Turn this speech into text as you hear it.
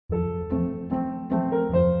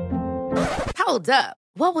Hold up.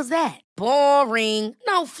 What was that? Boring.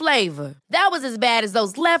 No flavor. That was as bad as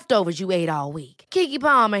those leftovers you ate all week. Keke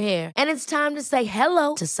Palmer here, and it's time to say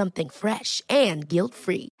hello to something fresh and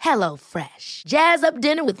guilt-free. Hello Fresh. Jazz up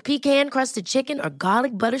dinner with pecan-crusted chicken or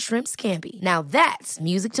garlic butter shrimp scampi. Now that's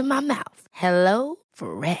music to my mouth. Hello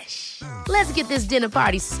Fresh. Let's get this dinner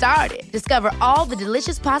party started. Discover all the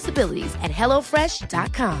delicious possibilities at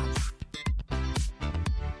hellofresh.com.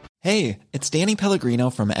 Hey, it's Danny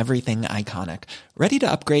Pellegrino from Everything Iconic. Ready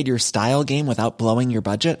to upgrade your style game without blowing your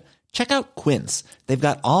budget? Check out Quince. They've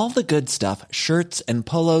got all the good stuff, shirts and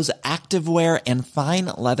polos, activewear, and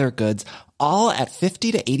fine leather goods, all at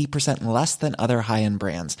 50 to 80% less than other high-end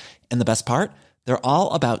brands. And the best part? They're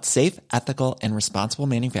all about safe, ethical, and responsible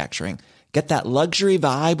manufacturing. Get that luxury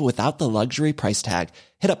vibe without the luxury price tag.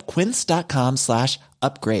 Hit up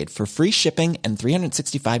quince.com/upgrade for free shipping and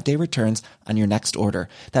 365-day returns on your next order.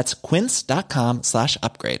 That's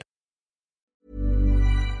quince.com/upgrade.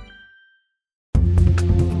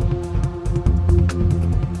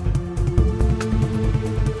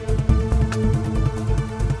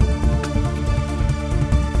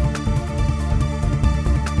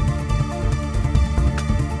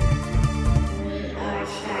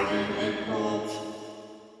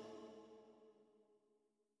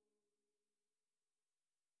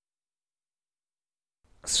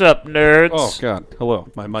 Sup, nerds? Oh God! Hello,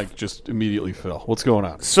 my mic just immediately fell. What's going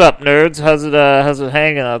on? Sup, nerds? How's it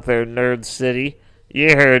hanging out there, Nerd City?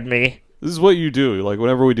 You heard me. This is what you do. Like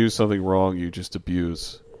whenever we do something wrong, you just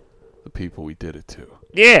abuse the people we did it to.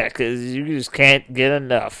 Yeah, because you just can't get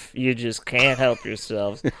enough. You just can't help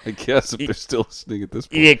yourselves. I guess if they're still listening at this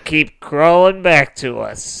point. You keep crawling back to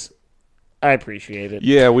us. I appreciate it.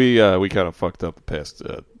 Yeah, we kind of fucked up the past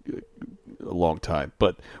a long time,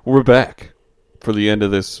 but we're back. For the end of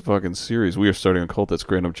this fucking series, we are starting a cult that's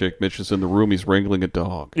Random Jake Mitch is in the room. He's wrangling a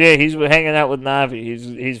dog. Yeah, he's hanging out with Navi.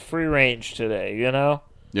 He's free range today, you know?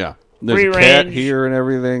 Yeah. There's free a cat range. here and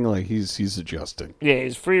everything. Like, he's adjusting. Yeah,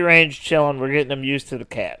 he's free range chilling. We're getting him used to the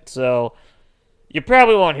cat. So, you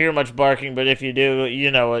probably won't hear much barking, but if you do, you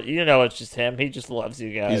know it's just him. He just loves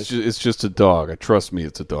you guys. It's just a dog. Trust me,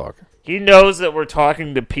 it's a dog. He knows that we're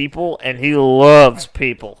talking to people, and he loves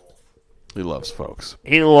people. He loves folks.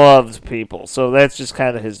 He loves people, so that's just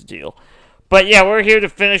kind of his deal. But yeah, we're here to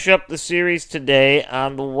finish up the series today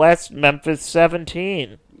on the West Memphis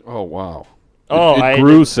 17. Oh, wow. Oh, it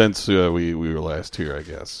grew since we were last here, I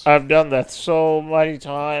guess. I've done that so many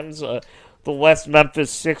times. The West Memphis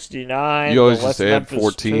 69. You always the West just add Memphis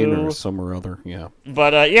 14 2. or some or other, yeah.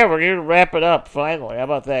 But yeah, we're here to wrap it up, finally. How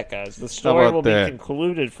about that, guys? The story will that? be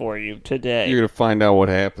concluded for you today. You're going to find out what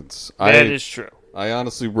happens. That is true. I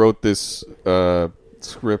honestly wrote this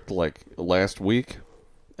script like last week,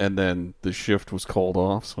 and then the shift was called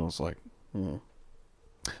off, so I was like,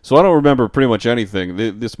 So I don't remember pretty much anything.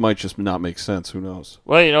 This might just not make sense. Who knows?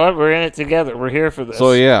 Well, you know what? We're in it together. We're here for this.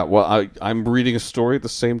 So yeah, well, I'm reading a story at the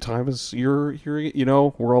same time as you're hearing it. You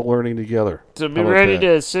know, we're all learning together. So be ready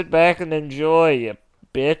to sit back and enjoy, you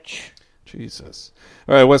bitch. Jesus.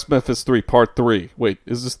 All right, West Memphis 3, Part 3. Wait,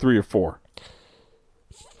 is this 3 or 4?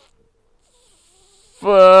 4?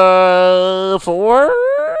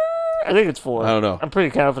 I think it's 4. I don't know. I'm pretty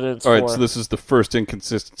confident it's 4. All right, so this is the first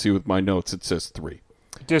inconsistency with my notes. It says 3.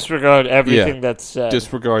 Disregard everything that's said.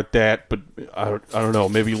 Disregard that, but I don't know.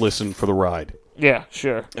 Maybe listen for the ride. Yeah,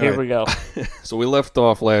 sure. Here we go. So we left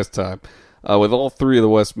off last time with all 3 of the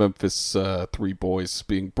West Memphis 3 boys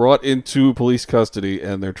being brought into police custody,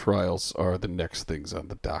 and their trials are the next things on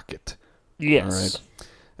the docket. Yes.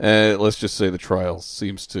 All right. Let's just say the trial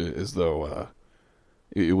seems to as though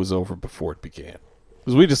it was over before it began.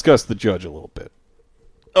 Because we discussed the judge a little bit.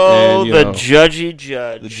 Oh, and, judgy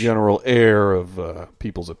judge. The general air of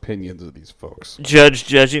people's opinions of these folks. Judge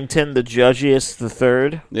Judgington, the judgiest, the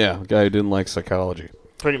third. Yeah, the guy who didn't like psychology.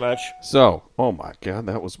 Pretty much. So, oh my God,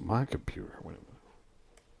 that was my computer.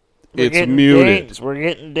 It's muted. Dings. We're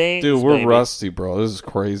getting dings, dude, we're baby. rusty, bro. This is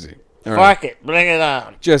crazy. All Fuck it. Bring it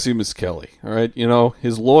on. Jesse Miskelly, all right? You know,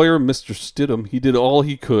 his lawyer, Mr. Stidham, he did all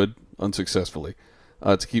he could, unsuccessfully,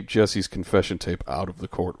 to keep Jesse's confession tape out of the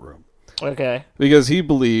courtroom. Okay. Because he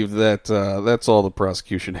believed that that's all the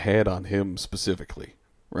prosecution had on him specifically,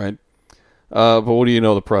 right? But what do you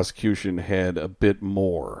know? The prosecution had a bit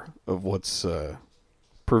more of what's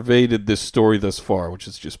pervaded this story thus far, which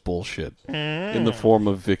is just bullshit, in the form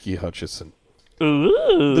of Vicky Hutchison.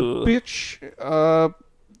 Ooh. The bitch,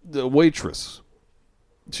 the waitress.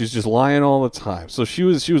 She's just lying all the time. So she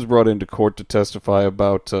was brought into court to testify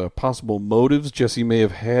about possible motives Jesse may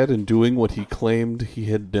have had in doing what he claimed he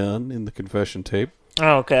had done in the confession tape.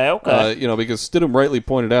 Okay. Because Stidham rightly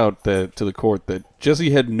pointed out that to the court that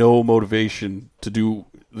Jesse had no motivation to do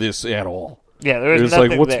this at all. Yeah, there's It's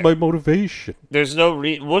nothing like, what's there. my motivation? There's no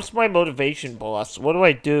what's my motivation, boss? What do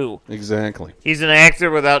I do? Exactly. He's an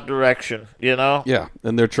actor without direction, you know? Yeah,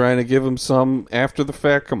 and they're trying to give him some after the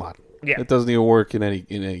fact. Come on. Yeah. It doesn't even work in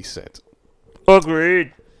any sense.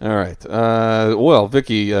 Agreed. All right. Well,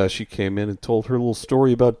 Vicky, she came in and told her little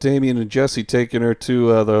story about Damien and Jesse taking her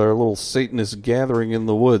to their little Satanist gathering in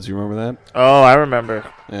the woods. You remember that? Oh, I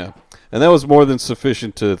remember. Yeah. And that was more than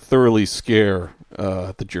sufficient to thoroughly scare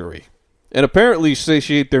the jury. And apparently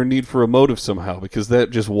satiate their need for a motive somehow, because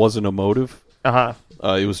that just wasn't a motive. Uh-huh.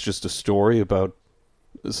 It was just a story about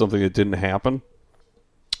something that didn't happen.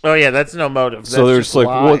 Oh, yeah, that's no motive. So they're just like,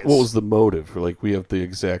 lies. what was the motive? Like, we have the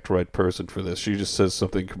exact right person for this. She just says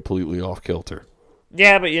something completely off-kilter.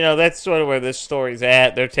 Yeah, but, that's sort of where this story's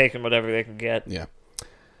at. They're taking whatever they can get. Yeah.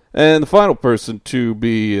 And the final person to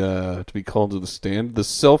be called to the stand, the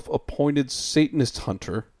self-appointed Satanist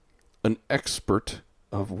hunter, an expert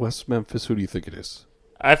of West Memphis. Who do you think it is?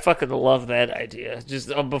 I fucking love that idea. Just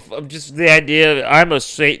the idea I'm a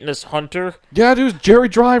Satanist hunter. Yeah, dude, Jerry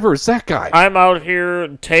Driver. It's that guy. I'm out here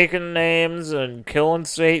taking names and killing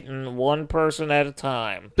Satan one person at a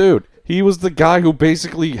time. Dude, he was the guy who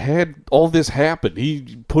basically had all this happen.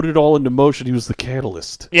 He put it all into motion. He was the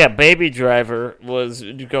catalyst. Yeah, Baby Driver was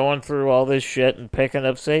going through all this shit and picking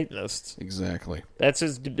up Satanists. Exactly. That's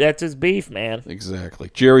his beef, man. Exactly.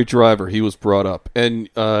 Jerry Driver, he was brought up. And,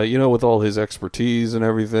 with all his expertise and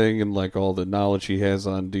everything and, like, all the knowledge he has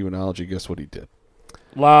on demonology, guess what he did?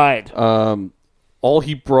 Lied. All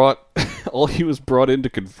he was brought in to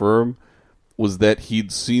confirm was that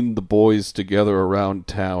he'd seen the boys together around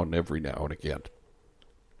town every now and again.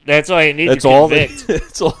 That's all you need That's to all. convict.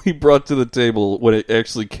 That's all he brought to the table when it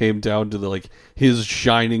actually came down to his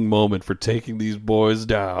shining moment for taking these boys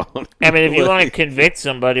down. I mean, if you want to convict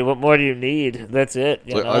somebody, what more do you need? That's it.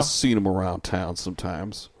 You know? I've seen him around town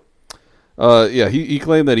sometimes. He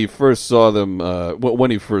claimed that he first saw them.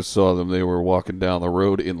 When he first saw them, they were walking down the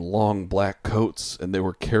road in long black coats, and they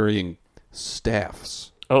were carrying staffs.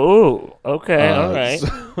 Oh, okay, all right.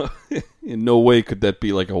 So, in no way could that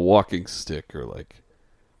be like a walking stick or like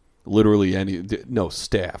literally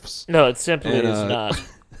staffs. No, it simply And, is not.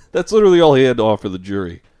 That's literally all he had to offer the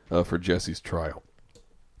jury for Jesse's trial.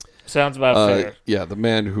 Sounds about fair. Yeah, the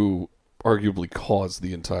man who arguably caused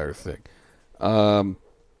the entire thing. So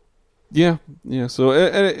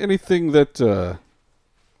anything that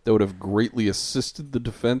would have greatly assisted the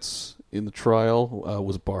defense in the trial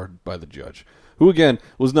was barred by the judge, who again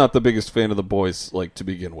was not the biggest fan of the boys to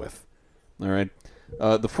begin with. All right,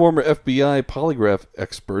 the former FBI polygraph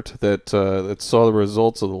expert that saw the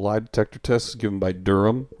results of the lie detector tests given by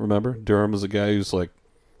Durham. Remember, Durham is a guy who's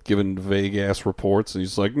given vague ass reports, and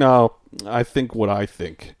he's like, "No, I think what I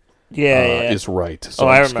think is right." So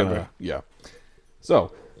I I'm just remember.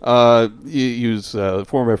 So. He was the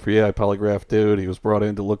former FBI polygraph dude. He was brought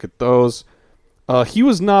in to look at those. He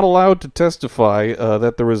was not allowed to testify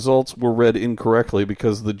that the results were read incorrectly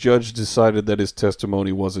because the judge decided that his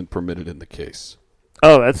testimony wasn't permitted in the case.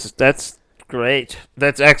 Oh, that's great.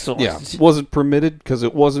 That's excellent. Yeah, it wasn't permitted because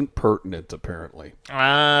it wasn't pertinent, apparently.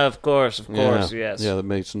 Of course, yes. Yeah, that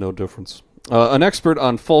makes no difference. An expert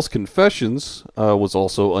on false confessions was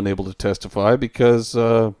also unable to testify because...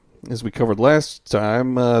 as we covered last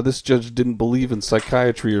time, this judge didn't believe in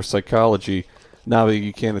psychiatry or psychology. Now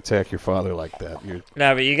you can't attack your father like that.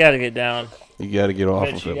 But you got to get down. You got to get off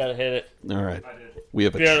of You him. got to hit it. All right. We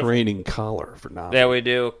have a Beautiful. training collar for now. Yeah, we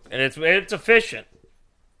do, and it's efficient.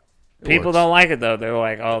 People works. don't like it though. They're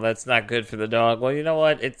like, "Oh, that's not good for the dog." Well, you know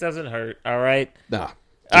what? It doesn't hurt. All right. Nah.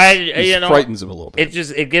 It frightens him a little bit.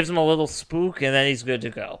 It gives him a little spook, and then he's good to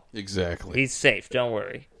go. Exactly. He's safe. Don't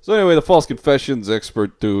worry. So anyway, the false confessions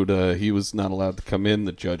expert dude, he was not allowed to come in.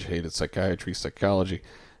 The judge hated psychiatry, psychology.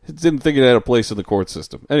 He didn't think it had a place in the court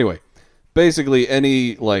system. Anyway, basically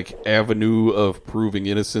any avenue of proving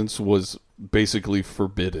innocence was basically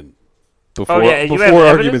forbidden before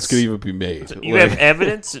arguments could even be made. You have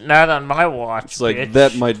evidence? Not on my watch. It's bitch.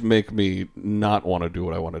 that might make me not want to do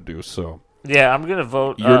what I want to do. So yeah, I'm gonna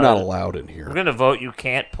vote. You're not allowed in here. I'm gonna vote. You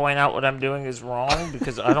can't point out what I'm doing is wrong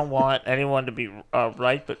because I don't want anyone to be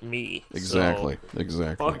right but me. Exactly. So,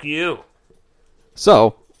 Exactly. Fuck you.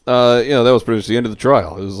 So, that was pretty much the end of the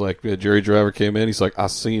trial. It was Jerry Driver came in. He's like, I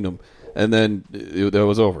seen him. And then that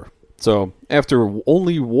was over. So, after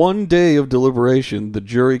only one day of deliberation, the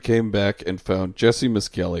jury came back and found Jesse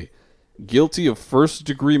Miskelly guilty of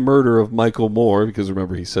first-degree murder of Michael Moore, because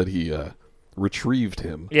remember, he said he retrieved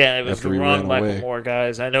him. Yeah, it was after the he wrong ran Michael away. Moore,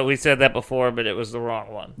 guys. I know we said that before, but it was the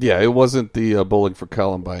wrong one. Yeah, it wasn't the Bowling for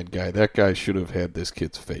Columbine guy. That guy should have had this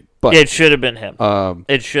kid's fate. But It should have been him.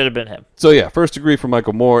 It should have been him. So yeah, first degree for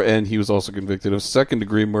Michael Moore, and he was also convicted of second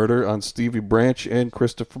degree murder on Stevie Branch and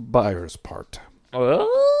Christopher Byers' part.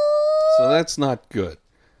 Oh. So that's not good.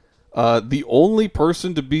 The only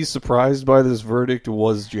person to be surprised by this verdict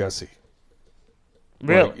was Jesse.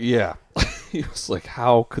 Really? Like, yeah. He was like,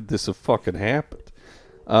 how could this have fucking happened?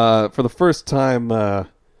 For the first time,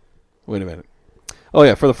 wait a minute. Oh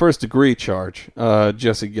yeah, for the first degree charge,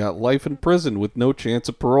 Jesse got life in prison with no chance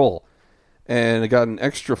of parole. And got an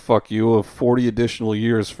extra fuck you of 40 additional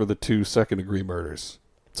years for the 2 second degree murders.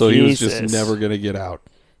 So he was just Jesus. never going to get out.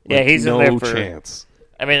 Yeah, Like, he's no in there for... chance.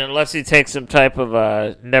 I mean, unless he takes some type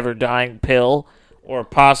of never-dying pill, or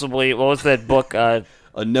possibly... What was that book?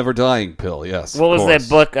 A never dying pill, yes. What was course. that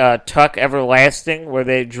book, Tuck Everlasting, where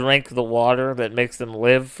they drink the water that makes them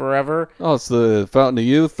live forever? Oh, it's the Fountain of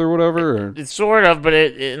Youth or whatever? Or... It's sort of, but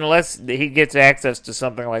unless he gets access to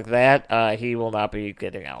something like that, he will not be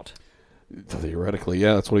getting out. Theoretically,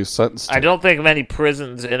 yeah, that's what he's sentenced to. I don't think many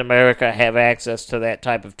prisons in America have access to that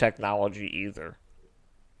type of technology either.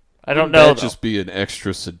 I don't know, That'd though. just be an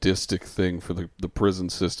extra sadistic thing for the prison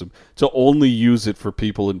system to only use it for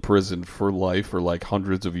people in prison for life or like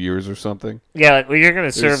hundreds of years or something. Yeah, like, well, you're going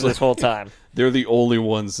to serve There's this whole time. They're the only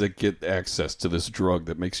ones that get access to this drug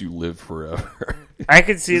that makes you live forever. I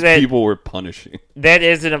could see These that. people were punishing. That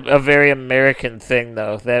isn't a very American thing,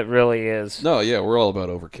 though. That really is. No, yeah, we're all about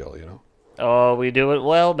overkill, you know. Oh, we do it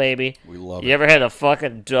well, baby. We love You it. ever had a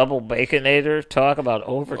fucking double baconator? Talk about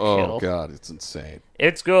overkill. Oh God, it's insane.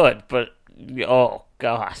 It's good, but oh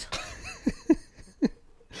God.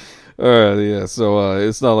 All right, yeah. So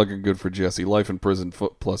it's not looking good for Jesse. Life in prison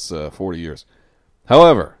plus 40 years.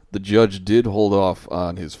 However, the judge did hold off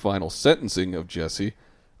on his final sentencing of Jesse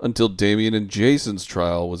until Damien and Jason's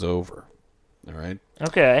trial was over. All right.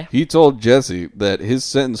 Okay. He told Jesse that his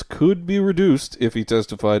sentence could be reduced if he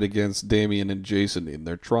testified against Damien and Jason in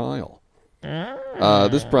their trial.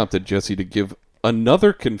 This prompted Jesse to give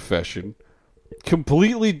another confession,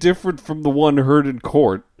 completely different from the one heard in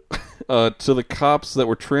court, to the cops that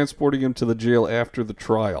were transporting him to the jail after the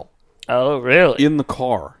trial. Oh, really? In the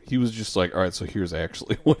car. He was just like, all right, so here's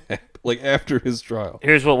actually what happened. Like, after his trial.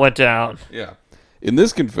 Here's what went down. Yeah. In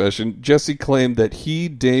this confession, Jesse claimed that he,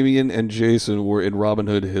 Damien, and Jason were in Robin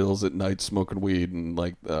Hood Hills at night smoking weed, and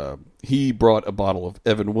he brought a bottle of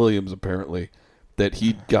Evan Williams, apparently, that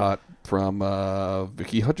he'd got from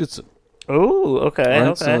Vicky Hutchinson. Ooh, okay, Right?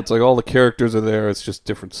 okay. So it's like all the characters are there. It's just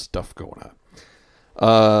different stuff going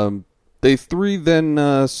on. They three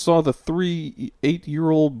then saw the 3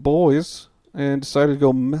 8-year-old boys and decided to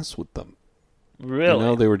go mess with them. Really? You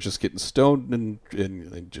know, they were just getting stoned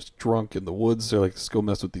and just drunk in the woods. They're like, let's go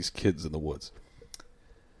mess with these kids in the woods.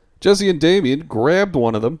 Jesse and Damien grabbed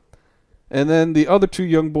one of them, and then the other 2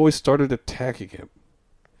 young boys started attacking him.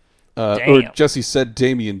 Or Jesse said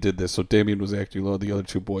Damien did this, so Damien was acting low. The other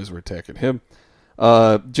 2 boys were attacking him.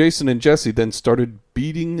 Jason and Jesse then started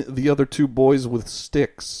beating the other 2 boys with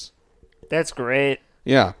sticks. That's great.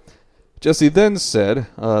 Yeah. Jesse then said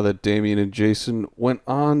that Damien and Jason went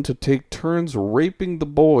on to take turns raping the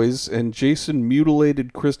boys, and Jason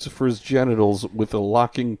mutilated Christopher's genitals with a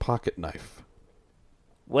locking pocket knife.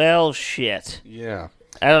 Well, shit. Yeah.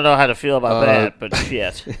 I don't know how to feel about that, but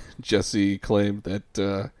shit. Jesse claimed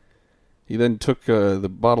that he then took the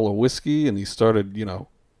bottle of whiskey and he started,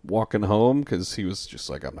 walking home because he was just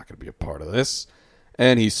like, I'm not going to be a part of this.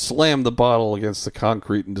 And he slammed the bottle against the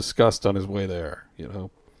concrete in disgust on his way there,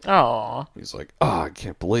 Aw. He's like, I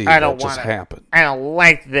can't believe I that don't just want happened. I don't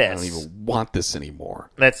like I this. don't even want this anymore.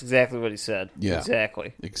 That's exactly what he said. Yeah.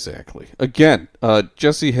 Exactly. Exactly. Again,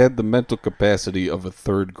 Jesse had the mental capacity of a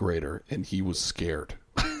 3rd grader, and he was scared.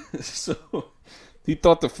 So he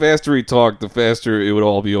thought the faster he talked, the faster it would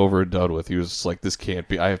all be over and done with. He was just like, this can't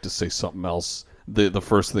be. I have to say something else. The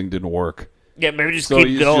first thing didn't work. Yeah, maybe just So keep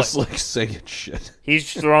he's going. just like saying shit.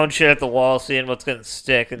 He's throwing shit at the wall, seeing what's going to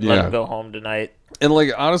stick, and let Yeah. him go home tonight. And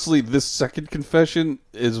like honestly, this second confession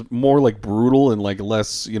is more like brutal and like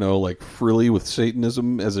less, like frilly with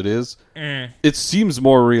Satanism as it is. It seems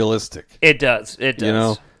more realistic. It does. It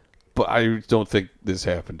does. But I don't think this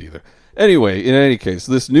happened either. Anyway, in any case,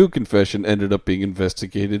 this new confession ended up being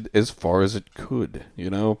investigated as far as it could,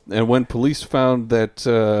 And when police found that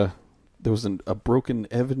there was a broken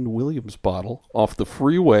Evan Williams bottle off the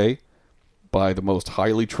freeway by the most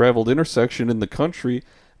highly traveled intersection in the country,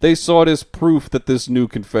 they saw it as proof that this new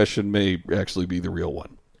confession may actually be the real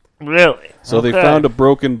one. Really? So they found a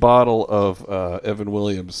broken bottle of Evan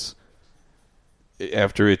Williams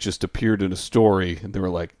after it just appeared in a story, and they were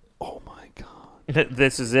like, "Oh my god,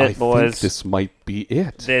 This is it, I boys. think this might be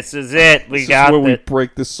it. This is it. This is where we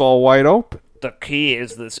break this all wide open." The key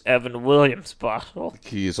is this Evan Williams bottle. The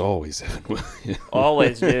key is always Evan Williams.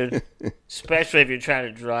 Always, dude. Especially if you're trying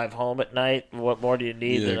to drive home at night. What more do you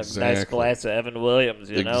need than a nice glass of Evan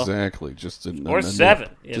Williams, you know? Exactly. Just or seven,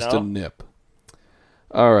 nip. Just a nip.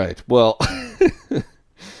 All right. Well,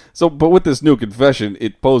 but with this new confession,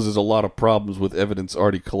 it poses a lot of problems with evidence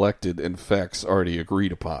already collected and facts already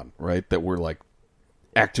agreed upon, right? That were like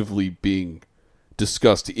actively being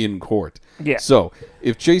discussed in court. Yeah. So,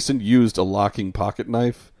 if Jason used a locking pocket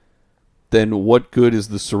knife, then what good is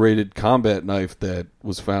the serrated combat knife that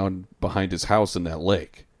was found behind his house in that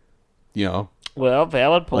lake? You know? Well,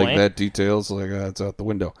 valid point. Like that details, it's out the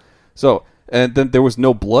window. So, and then there was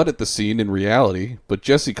no blood at the scene in reality, but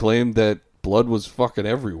Jesse claimed that blood was fucking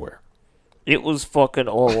everywhere. It was fucking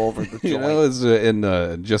all over the joint.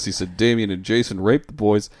 And Jesse said Damien and Jason raped the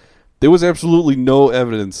boys. There was absolutely no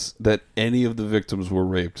evidence that any of the victims were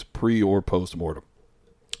raped pre or post mortem.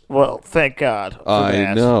 Well, thank God for that.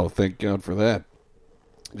 I know, thank God for that.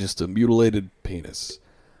 Just a mutilated penis.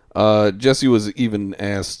 Jesse was even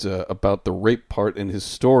asked about the rape part in his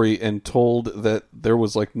story and told that there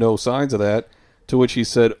was like no signs of that, to which he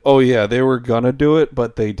said, "Oh yeah, they were gonna do it,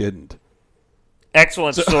 but they didn't."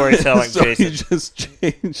 Excellent storytelling, so Jason. He just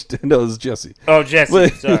changed. No, it was Jesse. Oh, Jesse,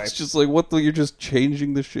 sorry. It's just like, what you're just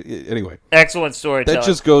changing the shit. Anyway. Excellent storytelling. That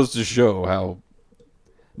just goes to show how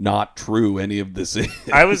not true any of this is.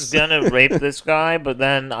 I was going to rape this guy, but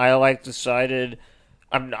then I decided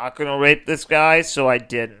I'm not going to rape this guy, so I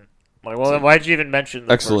didn't. Like, well, then why'd you even mention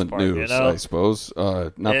the excellent first part, news, you know? I suppose.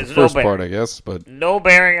 Not There's the first no part, I guess, but no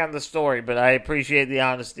bearing on the story. But I appreciate the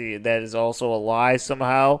honesty. That is also a lie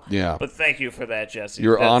somehow. Yeah. But thank you for that, Jesse.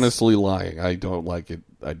 You're honestly lying. I don't like it.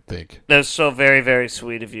 I think that's so very, very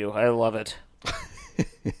sweet of you. I love it.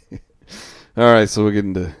 All right, so we're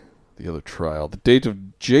getting to the other trial. The date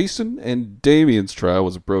of Jason and Damien's trial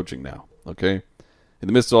was approaching now. Okay, in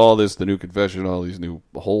the midst of all this, the new confession, all these new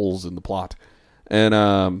holes in the plot,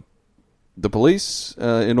 and the police,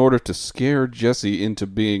 in order to scare Jesse into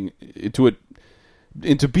being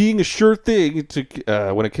a sure thing,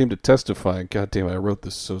 when it came to testifying. God damn it, I wrote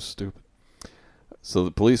this so stupid. So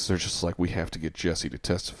the police are just like, we have to get Jesse to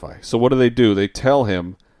testify. So what do? They tell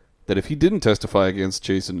him that if he didn't testify against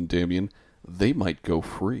Jason and Damien, they might go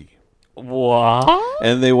free. What?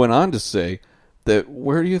 And they went on to say that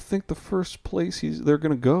where do you think the first place they're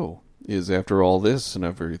going to go is after all this and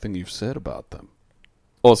everything you've said about them?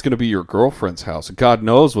 Oh, it's going to be your girlfriend's house. God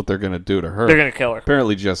knows what they're going to do to her. They're going to kill her.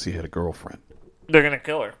 Apparently Jesse had a girlfriend. They're going to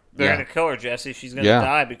kill her. They're Yeah. going to kill her, Jesse. She's going to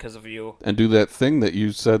die because of you. And do that thing that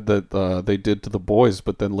you said that they did to the boys,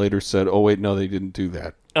 but then later said, oh, wait, no, they didn't do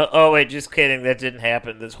that. Oh, wait, just kidding. That didn't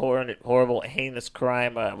happen. This horrible, heinous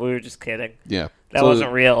crime. We were just kidding. Yeah. That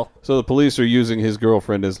wasn't real. So the police are using his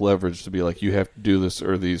girlfriend as leverage to be like, you have to do this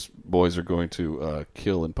or these boys are going to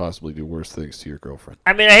kill and possibly do worse things to your girlfriend.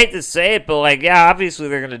 I mean, I hate to say it, but, obviously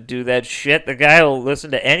they're going to do that shit. The guy will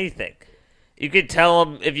listen to anything. You could tell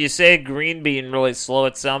him, if you say green bean really slow,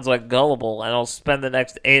 it sounds like gullible, and I'll spend the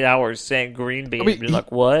next 8 hours saying green bean and be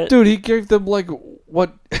like, what? Dude, he gave them,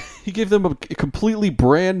 what? He gave them a completely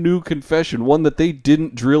brand new confession, one that they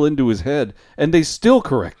didn't drill into his head, and they still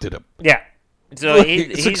corrected him. Yeah. So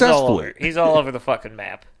he's all over. He's all over the fucking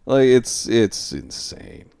map. It's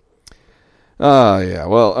insane. Yeah.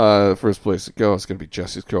 Well, first place to go is going to be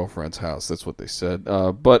Jesse's girlfriend's house. That's what they said.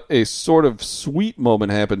 But a sort of sweet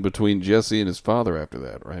moment happened between Jesse and his father after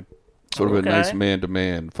that, right? Sort of a nice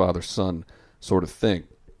man-to-man, father-son sort of thing.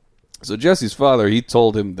 So Jesse's father, he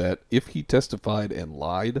told him that if he testified and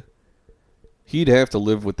lied, he'd have to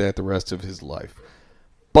live with that the rest of his life.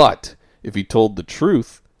 But if he told the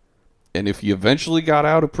truth, and if he eventually got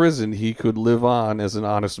out of prison, he could live on as an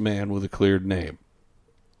honest man with a cleared name.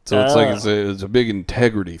 So it's a big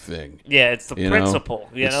integrity thing. Yeah, it's the principle.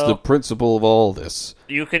 It's the principle of all this.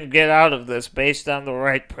 You can get out of this based on the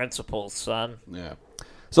right principles, son. Yeah.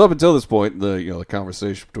 So up until this point, the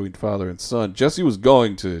conversation between father and son, Jesse was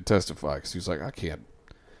going to testify because he was like, I can't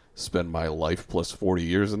spend my life plus 40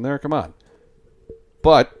 years in there. Come on.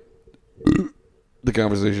 But the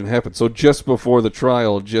conversation happened. So just before the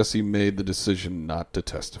trial, Jesse made the decision not to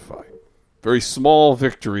testify. Very small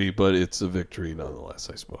victory, but it's a victory nonetheless,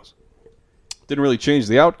 I suppose. Didn't really change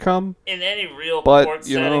the outcome. In any real court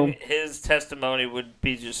setting, his testimony would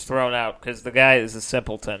be just thrown out because the guy is a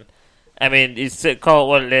simpleton. I mean, call it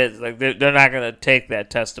what it is. They're not going to take that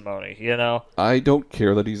testimony, I don't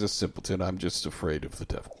care that he's a simpleton. I'm just afraid of the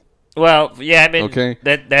devil. Well, yeah, I mean, Okay,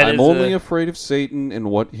 that I'm is only afraid of Satan and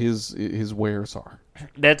what his wares are.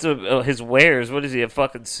 that's his wares. What is he, a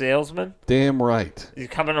fucking salesman? Damn right. He's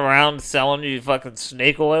coming around selling you fucking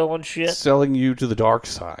snake oil and shit. Selling you to the dark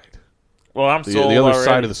side, Well, I'm the sold other already.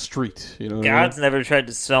 side of the street. You know, what I mean? God's never tried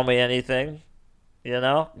to sell me anything. You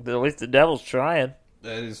know, at least the devil's trying.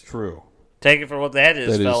 That is true. Take it for what that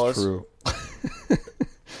is, That fellas. is true.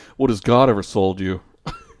 What has God ever sold you?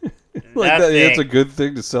 Nothing. It's a good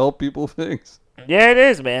thing to sell people things. Yeah, it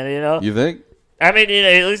is, man. You know, You think? I mean, you know,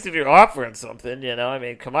 at least if you're offering something, you know, I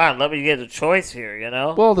mean, come on, let me get a choice here. You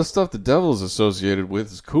know. Well, the stuff the devil is associated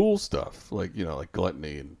with is cool stuff, like like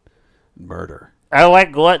gluttony and murder. I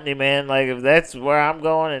like gluttony, man. Like, if that's where I'm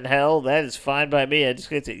going in hell, that is fine by me. I just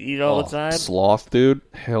get to eat all the time. Sloth, dude.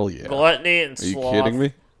 Hell yeah. Gluttony and Are you sloth. kidding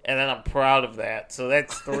me? And then I'm proud of that. So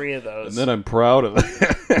that's 3 of those. And then I'm proud of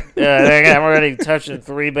it. Yeah, I'm already touching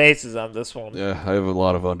 3 bases on this one. Yeah, I have a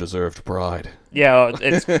lot of undeserved pride. Yeah,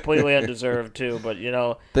 it's completely undeserved too. But you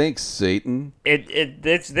know, Thanks, Satan.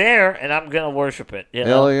 it's there, and I'm gonna worship it. You know?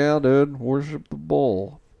 Hell yeah, dude. Worship the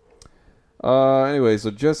bull. Anyway, so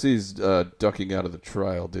Jesse's ducking out of the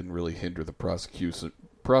trial didn't really hinder the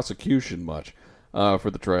prosecution much for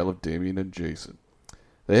the trial of Damien and Jason.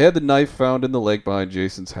 They had the knife found in the lake behind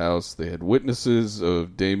Jason's house. They had witnesses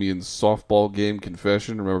of Damien's softball game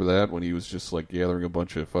confession. Remember that? When he was just like gathering a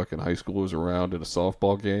bunch of fucking high schoolers around in a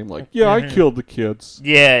softball game. Like, yeah, I killed the kids.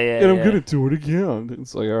 Yeah, And I'm going to do it again.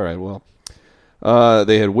 It's like, all right, well.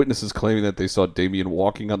 They had witnesses claiming that they saw Damien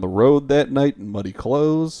walking on the road that night in muddy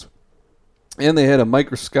clothes. And they had a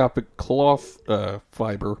microscopic cloth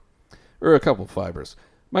fiber, or a couple fibers.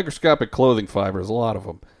 Microscopic clothing fibers, a lot of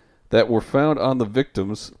them, that were found on the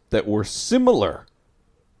victims that were similar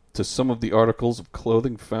to some of the articles of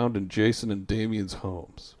clothing found in Jason and Damien's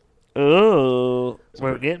homes. Ooh,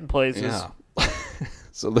 we're getting places. Yeah.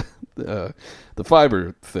 So the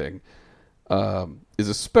fiber thing is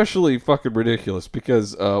especially fucking ridiculous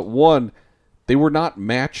because, one, they were not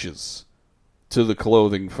matches to the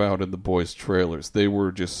clothing found in the boys' trailers. They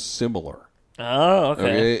were just similar. Oh,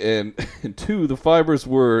 okay. And two, the fibers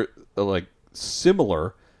were like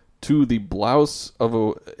similar to the blouse of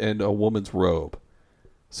a woman's robe.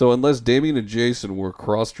 So unless Damien and Jason were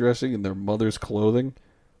cross-dressing in their mother's clothing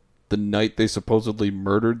the night they supposedly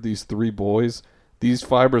murdered these 3 boys, these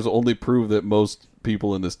fibers only prove that most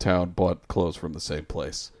people in this town bought clothes from the same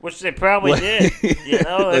place. Which they probably did. You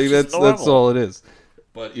know, that's, Like, just normal. that's all it is.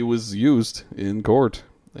 But it was used in court.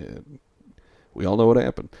 And we all know what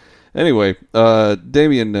happened. Anyway,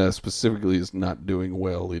 Damien specifically is not doing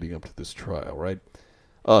well leading up to this trial, right?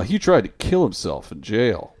 He tried to kill himself in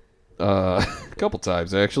jail. A couple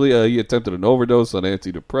times, actually. He attempted an overdose on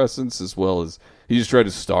antidepressants, as well as he just tried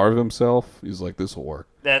to starve himself. He's like, this will work.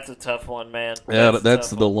 That's a tough one, man. Yeah, that's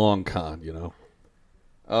the long con, you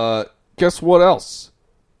know. Guess what else?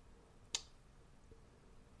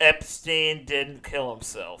 Epstein didn't kill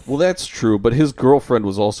himself. Well, that's true, but his girlfriend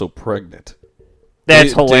was also pregnant.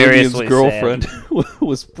 That's hilariously Damien's girlfriend sad.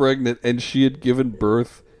 was pregnant, and she had given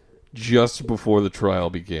birth just before the trial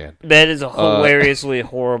began. That is a hilariously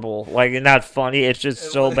horrible. Like, not funny. It's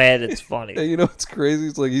just so bad it's funny. And you know what's crazy?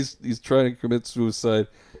 It's like he's trying to commit suicide.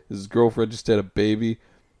 His girlfriend just had a baby.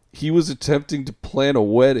 He was attempting to plan a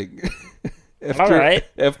wedding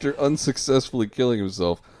after unsuccessfully killing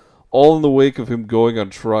himself, all in the wake of him going on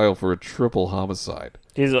trial for a triple homicide.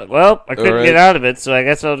 He's like, well, I couldn't get out of it, so I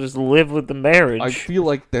guess I'll just live with the marriage. I feel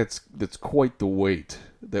like that's quite the weight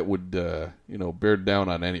that would bear down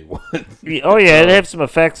on anyone. Oh yeah, it'd have some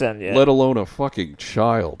effects on you. Let alone a fucking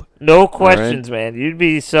child. No questions, man. You'd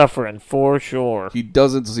be suffering for sure. He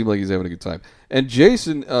doesn't seem like he's having a good time. And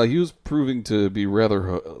Jason, he was proving to be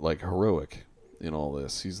rather heroic in all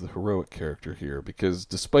this. He's the heroic character here because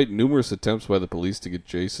despite numerous attempts by the police to get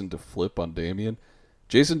Jason to flip on Damien,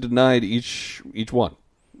 Jason denied each one.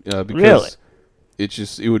 Because really?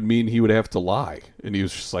 It would mean he would have to lie, and he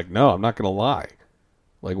was just like, "No, I'm not going to lie.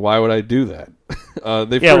 Like, why would I do that?"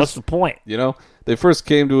 What's the point? You know, they first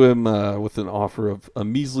came to him with an offer of a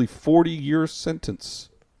measly 40-year sentence.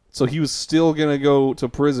 So he was still going to go to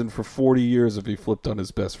prison for 40 years if he flipped on his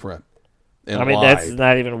best friend. And I mean, lied. that's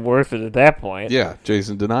not even worth it at that point. Yeah,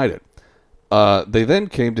 Jason denied it. They then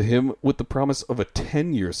came to him with the promise of a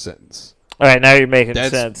 10-year sentence. All right, now you're making That's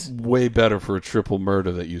sense. way better for a triple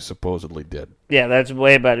murder that you supposedly did. Yeah, that's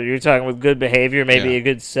way better. You're talking with good behavior, maybe Yeah. a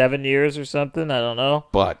good 7 years or something. I don't know.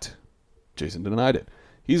 But Jason denied it.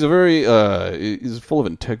 He's he's full of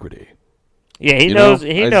integrity. Yeah, he You knows.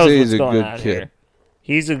 know, He I'd knows say what's he's a going good on kid. here.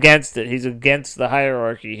 He's against it. He's against the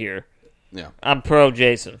hierarchy here. Yeah. I'm pro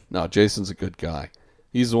Jason. No, Jason's a good guy.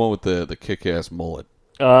 He's the one with the kick-ass mullet.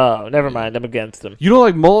 Oh, never mind. I'm against them. You don't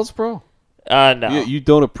like mullets, bro? No. You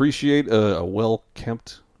don't appreciate a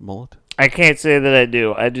well-kempt mullet? I can't say that I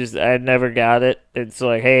do. I never got it. It's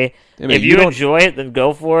like, hey, I mean, if you enjoy it, then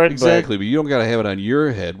go for it. Exactly, but you don't got to have it on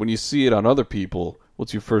your head. When you see it on other people,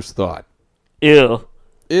 what's your first thought? Ew.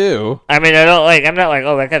 Ew. I mean, I'm not like,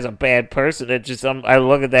 oh, that guy's a bad person. It's just, I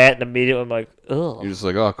look at that and immediately I'm like, ugh. You're just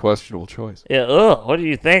like, oh, questionable choice. Yeah, ugh. What are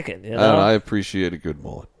you thinking? You know? I appreciate a good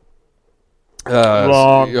mullet.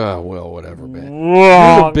 Wrong. Well, whatever, man.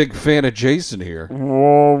 Wrong. You're a big fan of Jason here.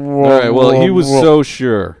 Wrong. All right, well, he was so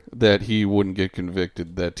sure that he wouldn't get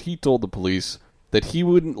convicted that he told the police that he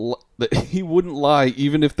wouldn't lie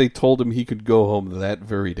even if they told him he could go home that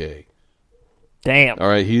very day. Damn. All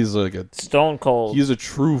right, he's like a Stone cold. He's a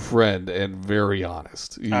true friend and very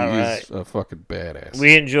honest. He's right. a fucking badass.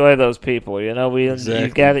 We enjoy those people, you know. Exactly. You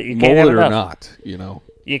got it. You can't mullet have or enough. not, you know.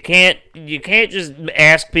 You can't just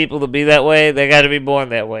ask people to be that way. They got to be born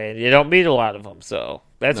that way, and you don't meet a lot of them. So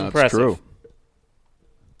that's impressive. True.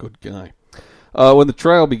 Good guy. When the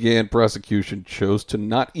trial began, prosecution chose to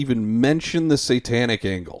not even mention the satanic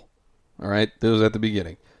angle. All right, that was at the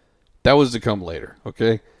beginning. That was to come later.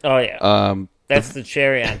 Okay. Oh yeah. That's the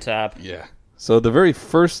cherry on top. Yeah. So the very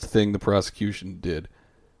first thing the prosecution did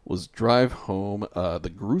was drive home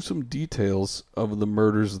the gruesome details of the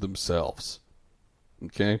murders themselves.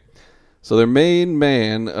 Okay? So their main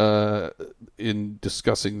man in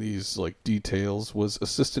discussing these details was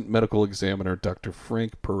Assistant Medical Examiner Dr.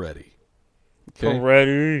 Frank Peretti. Okay?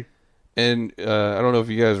 Peretti. And I don't know if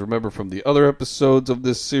you guys remember from the other episodes of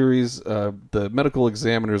this series, the medical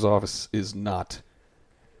examiner's office is not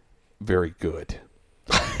very good.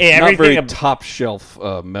 Not very top-shelf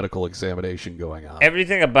medical examination going on.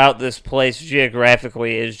 Everything about this place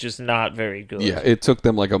geographically is just not very good. Yeah, it took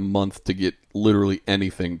them like a month to get literally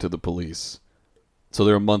anything to the police. So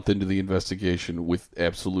they're a month into the investigation with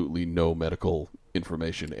absolutely no medical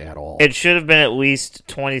information at all. It should have been at least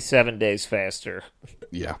 27 days faster.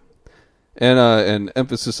 Yeah. And an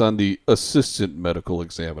emphasis on the assistant medical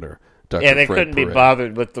examiner, Dr. Yeah, they Frank couldn't be Peretti.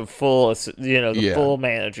 bothered with the full, full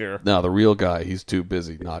manager. No, the real guy, he's too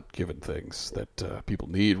busy not giving things that people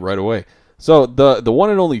need right away. So the one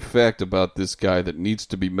and only fact about this guy that needs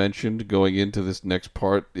to be mentioned going into this next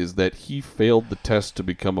part is that he failed the test to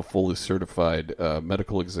become a fully certified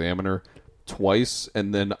medical examiner twice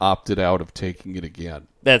and then opted out of taking it again.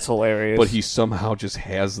 That's hilarious. But he somehow just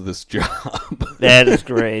has this job. That is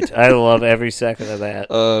great. I love every second of that.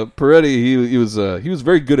 Peretti, he was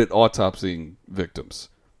very good at autopsying victims.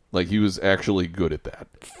 Like, he was actually good at that.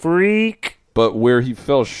 Freak. But where he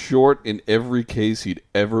fell short in every case he'd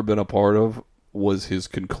ever been a part of was his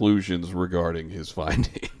conclusions regarding his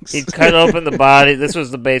findings. He'd cut open the body. This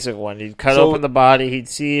was the basic one. He'd cut open the body. He'd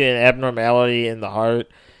see an abnormality in the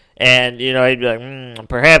heart. And, he'd be like,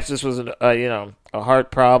 perhaps this was a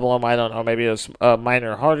heart problem. I don't know. Maybe it was a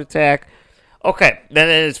minor heart attack. Okay. Then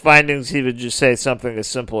in his findings, he would just say something as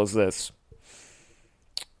simple as this.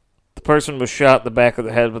 The person was shot in the back of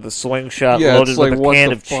the head with a slingshot loaded with a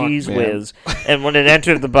can of Cheese Whiz. And when it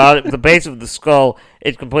entered the base of the skull,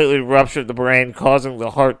 it completely ruptured the brain, causing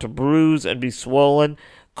the heart to bruise and be swollen,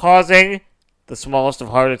 causing the smallest of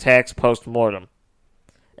heart attacks post-mortem.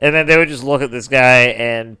 And then they would just look at this guy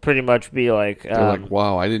and pretty much be like... They're like,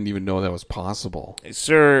 wow, I didn't even know that was possible.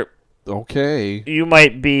 Sir... Okay. You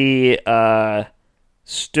might be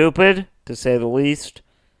stupid, to say the least.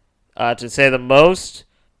 To say the most,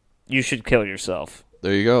 you should kill yourself.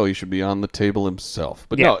 There you go. He should be on the table himself.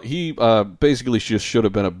 But yeah. No, he basically just should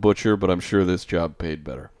have been a butcher, but I'm sure this job paid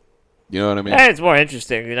better. You know what I mean? It's more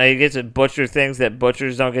interesting. You get to butcher things that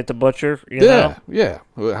butchers don't get to butcher. You know? Yeah.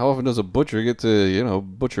 How often does a butcher get to,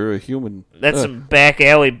 butcher a human? That's some back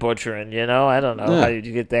alley butchering, I don't know. How did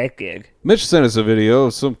you get that gig? Mitch sent us a video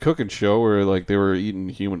of some cooking show where, they were eating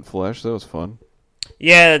human flesh. That was fun.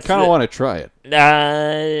 Yeah. Kind of want to try it.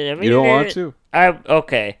 You don't want to?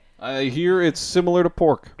 Okay. I hear it's similar to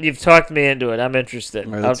pork. You've talked me into it. I'm interested.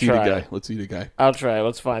 All right, let's eat a guy. Let's eat a guy. I'll try.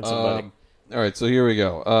 Let's find somebody. All right, so here we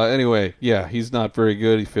go. Anyway, yeah, he's not very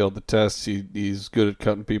good. He failed the test. He's good at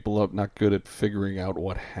cutting people up, not good at figuring out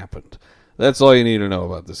what happened. That's all you need to know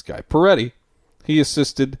about this guy. Peretti, he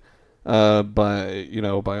assisted by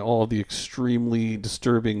all the extremely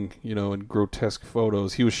disturbing, and grotesque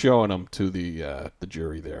photos. He was showing them to the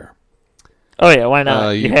jury there. Oh yeah, why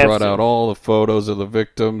not? He brought out all the photos of the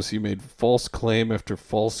victims. He made false claim after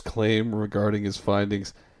false claim regarding his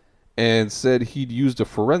findings, and said he'd used a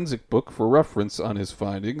forensic book for reference on his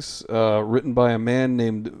findings, written by a man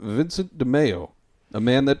named Vincent DeMeo, a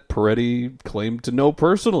man that Peretti claimed to know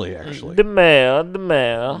personally, actually. DeMeo.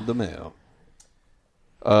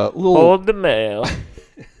 Hold the mail.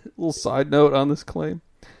 little side note on this claim.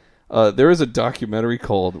 There is a documentary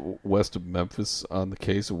called West of Memphis on the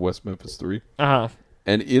case of West Memphis 3. Uh-huh.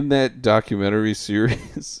 And in that documentary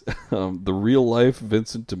series, the real-life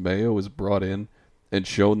Vincent DeMeo is brought in and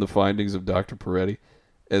shown the findings of Dr. Peretti,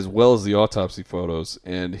 as well as the autopsy photos.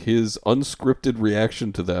 And his unscripted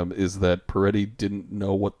reaction to them is that Peretti didn't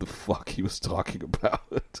know what the fuck he was talking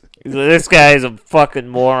about. This guy is a fucking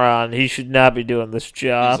moron. He should not be doing this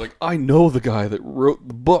job. He's like, I know the guy that wrote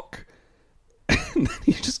the book. And then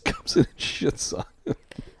he just comes in and shits on him.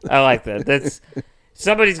 I like that. That's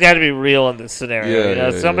somebody's got to be real in this scenario.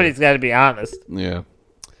 Yeah, somebody's got to be honest. Yeah.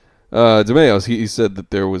 DeMeo, he said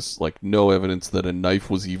that there was like no evidence that a knife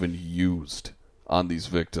was even used on these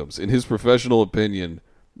victims. In his professional opinion,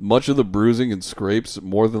 much of the bruising and scrapes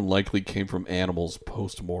more than likely came from animals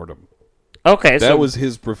post-mortem. Okay, That so was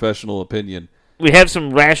his professional opinion. we have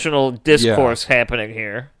some rational discourse happening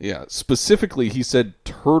here. Yeah, specifically, he said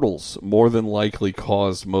turtles more than likely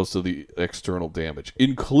caused most of the external damage,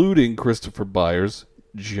 including Christopher Byers'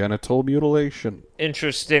 genital mutilation.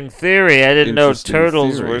 Interesting theory. I didn't know Interesting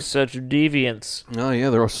turtles theory. were such deviants. Oh, yeah,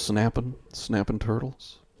 they're all snapping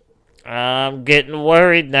turtles. I'm getting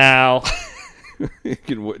worried now.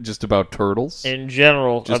 Just about turtles? In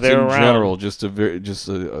general, Just are they in around? general, just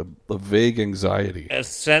a vague anxiety. A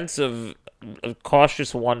sense of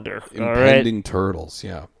cautious wonder. All right. Impending turtles,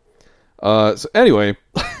 yeah. So anyway,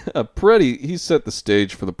 Peretti, he set the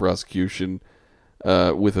stage for the prosecution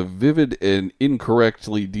with a vivid and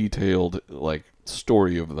incorrectly detailed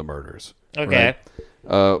story of the murders. Okay.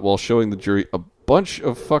 Right? While showing the jury a bunch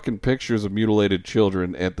of fucking pictures of mutilated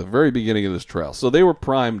children at the very beginning of this trial. So they were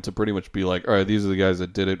primed to pretty much be like, all right, these are the guys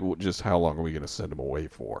that did it. Just how long are we going to send them away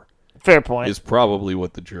for? Fair point. Is probably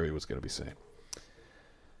what the jury was going to be saying.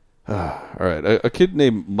 All right. A kid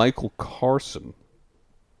named Michael Carson,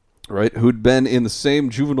 right, who'd been in the same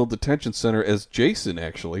juvenile detention center as Jason,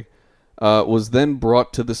 actually, was then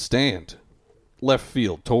brought to the stand. Left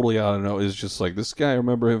field, totally out of nowhere. It's just like, this guy, I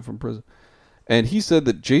remember him from prison. And he said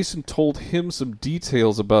that Jason told him some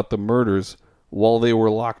details about the murders while they were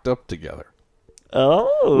locked up together.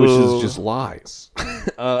 Oh. Which is just lies,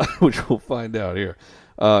 which we'll find out here.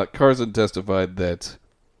 Carson testified that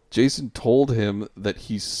Jason told him that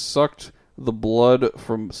he sucked the blood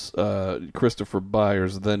from Christopher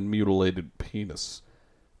Byers' then mutilated penis,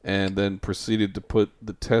 and then proceeded to put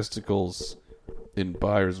the testicles in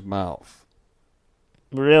Byers' mouth.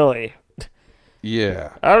 Really?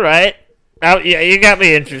 Yeah. All right. Oh, yeah, you got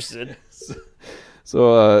me interested.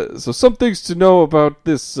 So some things to know about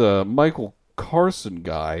this Michael Carson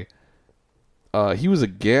guy. He was a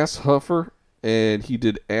gas huffer, and he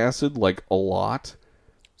did acid a lot.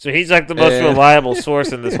 So he's like the most reliable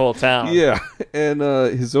source in this whole town. Yeah, and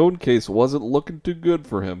his own case wasn't looking too good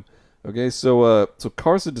for him. Okay, so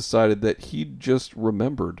Carson decided that he just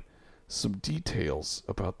remembered some details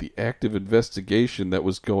about the active investigation that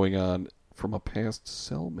was going on from a past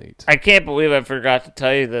cellmate. I can't believe I forgot to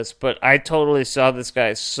tell you this, but I totally saw this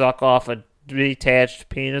guy suck off a detached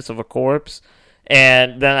penis of a corpse,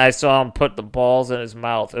 and then I saw him put the balls in his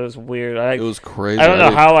mouth. It was weird. It was crazy. I don't know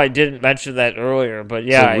how I didn't mention that earlier, but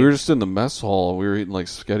yeah. So we were just in the mess hall. We were eating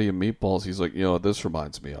spaghetti and meatballs. He's like, you know what this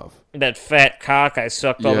reminds me of? That fat cock I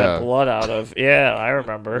sucked all that blood out of. Yeah, I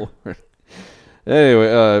remember.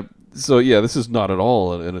 Anyway, so yeah, this is not at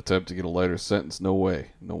all an attempt to get a lighter sentence. No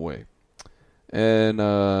way. No way. And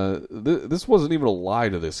this wasn't even a lie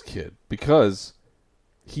to this kid, because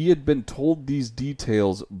he had been told these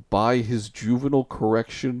details by his juvenile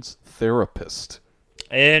corrections therapist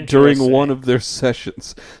during one of their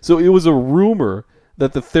sessions. So it was a rumor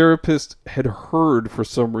that the therapist had heard for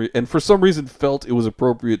some reason, and for some reason felt it was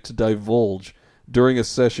appropriate to divulge during a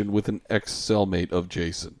session with an ex-cellmate of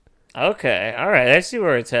Jason. Okay, all right, I see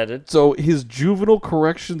where it's headed. So his juvenile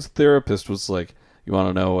corrections therapist was like, you want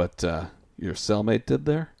to know what your cellmate did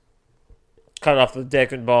there? Cut off the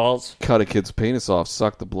dick and balls. Cut a kid's penis off,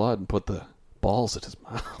 suck the blood, and put the balls in his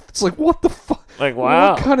mouth. It's like, what the fuck? Like,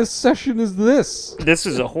 wow. What kind of session is this? This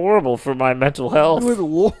is horrible for my mental health. Good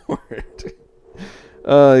Lord.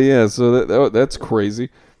 Yeah, so that's crazy.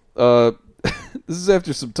 This is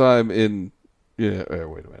after some time in... Yeah,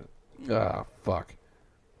 wait a minute. Ah, fuck.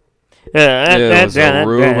 It was a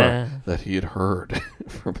rumor that he had heard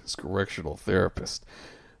from his correctional therapist.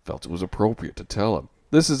 Felt it was appropriate to tell him.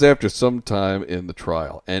 This is after some time in the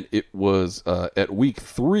trial, and it was at week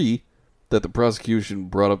 3 that the prosecution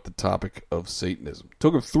brought up the topic of Satanism. It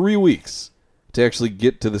took them 3 weeks to actually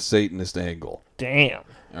get to the Satanist angle. Damn.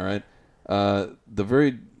 All right. The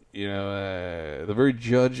very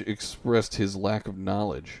judge expressed his lack of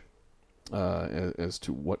knowledge as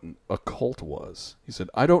to what an occult was. He said,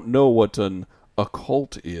 "I don't know what an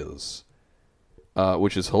occult is,"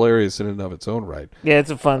 which is hilarious in and of its own right. Yeah, it's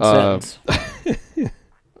a fun sentence.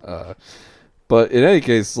 But in any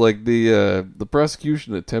case, like the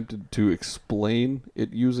prosecution attempted to explain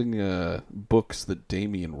it using books that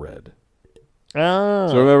Damien read. Oh.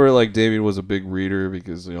 So remember, like, Damien was a big reader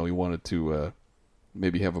because, he wanted to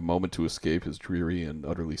maybe have a moment to escape his dreary and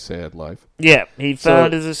utterly sad life. Yeah, he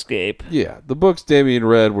found his escape. Yeah, the books Damien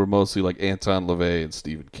read were mostly like Anton LaVey and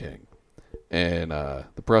Stephen King. And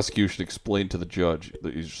the prosecution explained to the judge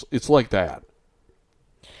that it's like that.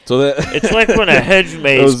 So that It's like when a hedge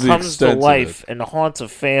maze comes to life it. and haunts a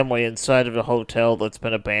family inside of a hotel that's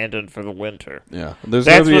been abandoned for the winter. Yeah, and there's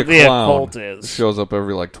That's gonna be what a the clown occult that is. shows up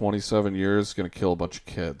every like 27 years, going to kill a bunch of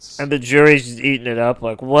kids. And the jury's just eating it up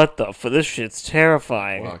like, what the f? This shit's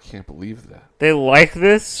terrifying. Wow, I can't believe that. They like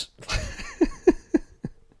this?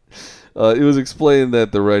 It was explained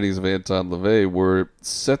that the writings of Anton LaVey were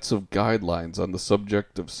sets of guidelines on the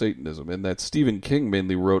subject of Satanism, and that Stephen King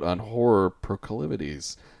mainly wrote on horror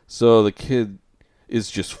proclivities. So the kid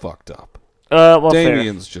is just fucked up. Well,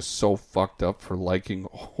 Damien's just so fucked up for liking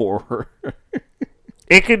horror.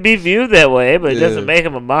 It could be viewed that way, but it doesn't make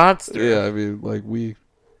him a monster. Yeah, I mean, like we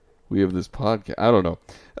have this podcast. I don't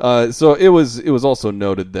know. So it was also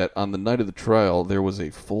noted that on the night of the trial there was a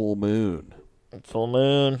full moon. Full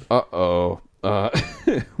moon.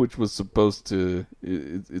 Which was supposed to.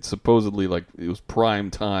 It's supposedly like it was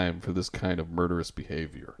prime time for this kind of murderous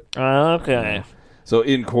behavior. Okay. So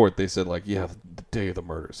in court they said like, yeah, the day of the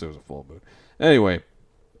murder, so it was a full moon. Anyway,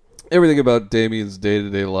 everything about Damien's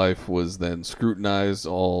day-to-day life was then scrutinized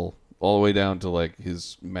all the way down to like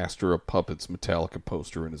his Master of Puppets Metallica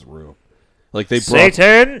poster in his room. Like they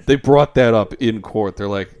brought that up in court. They're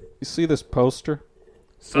like, you see this poster?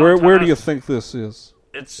 Where do you think this is?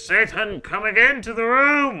 It's Satan coming into the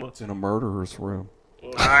room. It's in a murderer's room.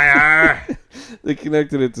 Liar. They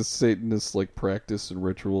connected it to Satanist like practice and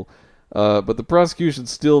ritual. But the prosecution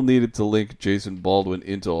still needed to link Jason Baldwin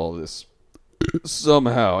into all this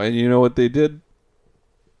somehow. And you know what they did?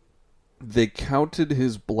 They counted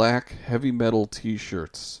his black heavy metal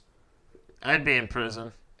t-shirts. I'd be in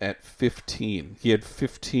prison. At 15. He had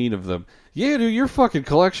 15 of them. Yeah, dude, your fucking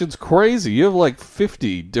collection's crazy. You have like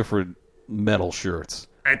 50 different metal shirts.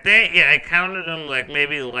 I think, I counted them like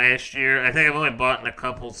maybe last year. I think I've only bought a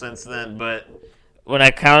couple since then, but when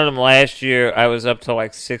I counted them last year, I was up to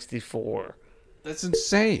like 64. That's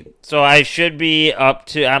insane. So I should be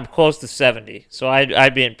I'm close to 70. So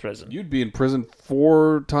I'd be in prison. You'd be in prison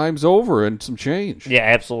 4 times over and some change. Yeah,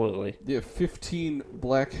 absolutely. Yeah, 15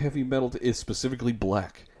 black heavy metal, it's specifically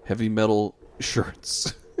black heavy metal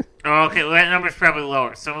shirts. Oh, okay, well, that number's probably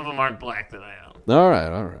lower. Some of them aren't black that I own. All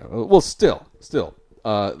right. Well, still,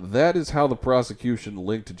 that is how the prosecution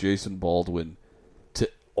linked Jason Baldwin to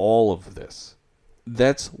all of this.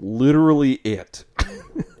 That's literally it.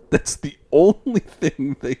 That's the only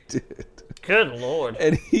thing they did. Good Lord.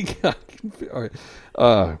 And he got confused. All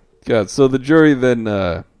right. God. So the jury then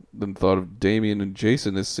thought of Damien and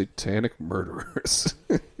Jason as satanic murderers.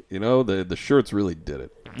 The shirts really did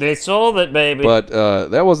it. They sold it, baby. But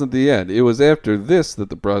that wasn't the end. It was after this that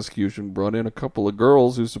the prosecution brought in a couple of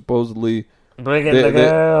girls who supposedly... Bring in the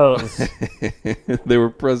girls. They were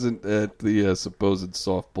present at the supposed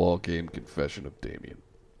softball game confession of Damien.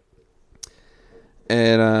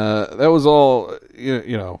 And that was all,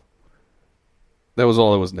 that was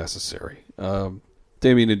all that was necessary.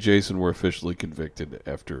 Damien and Jason were officially convicted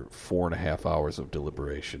after 4.5 hours of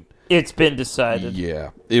deliberation. It's been decided.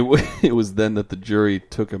 Yeah. It was then that the jury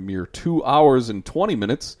took a mere 2 hours and 20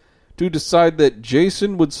 minutes to decide that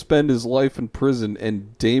Jason would spend his life in prison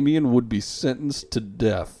and Damien would be sentenced to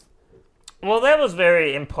death. Well, that was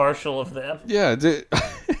very impartial of them. Yeah.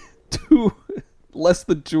 Less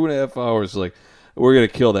than 2.5 hours, like, we're going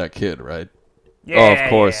to kill that kid, right? Yeah, oh, of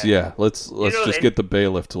course, yeah. Let's just get the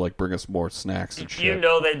bailiff to like bring us more snacks and shit.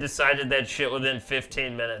 They decided that shit within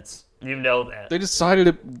 15 minutes. You know that. They decided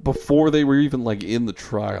it before they were even like in the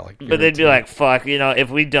trial. But they'd be like, "Fuck, if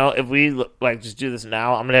we like just do this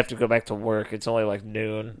now, I'm gonna have to go back to work. It's only like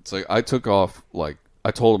noon." It's like I took off. Like I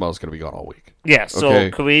told him I was gonna be gone all week. Yeah. So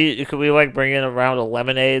okay. could we like bring in a round of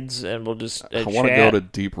lemonades and we'll just I want to go to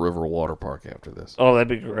Deep River Water Park after this. Oh, that'd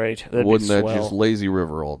be great. Wouldn't that just lazy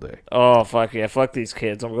river all day? Oh fuck yeah! Fuck these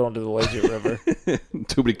kids. I'm going to the lazy river.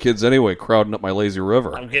 Too many kids anyway, crowding up my lazy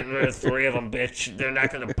river. I'm getting rid of 3 of them, bitch. They're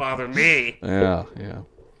not gonna bother me. Yeah.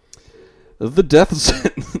 The death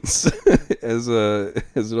sentence, as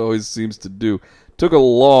it always seems to do, took a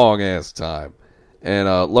long ass time, and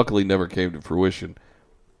luckily never came to fruition.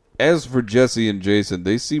 as for Jesse and Jason,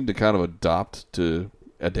 they seem to kind of adapt to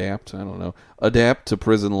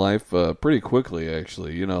prison life pretty quickly,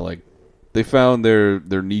 actually. You know, like, they found their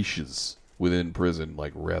niches within prison,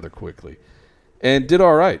 like, rather quickly. And did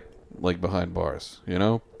all right, like, behind bars, you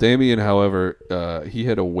know? Damien, however, he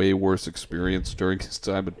had a way worse experience during his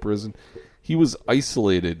time in prison. He was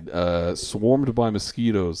isolated, swarmed by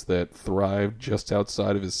mosquitoes that thrived just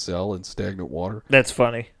outside of his cell in stagnant water. That's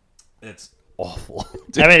funny. It's awful.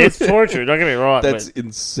 I mean, it's torture. Don't get me wrong. That's but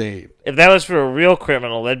insane. if that was for a real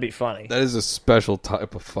criminal, that'd be funny. That is a special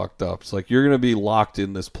type of fucked up. It's like you're going to be locked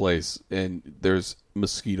in this place, and there's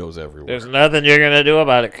mosquitoes everywhere. There's nothing you're gonna do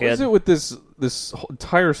about it, kid. What is it with this whole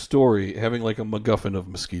entire story having like a MacGuffin of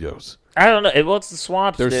mosquitoes? I don't know. Well, it's the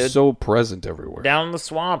swamps, They're dude. so present everywhere. Down in the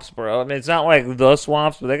swamps, bro. I mean, it's not like the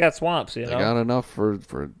swamps, but they got swamps, you know? They got enough for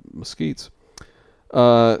mosquitoes.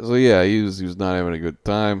 So yeah, he was not having a good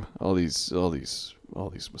time. All these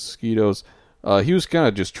mosquitoes. He was kind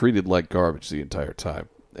of just treated like garbage the entire time.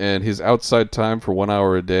 And his outside time for 1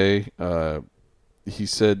 hour a day, he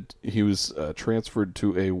said he was transferred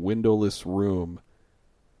to a windowless room.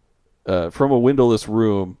 From a windowless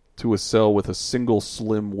room to a cell with a single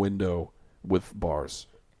slim window with bars.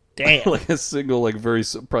 Damn. Like a single, like very,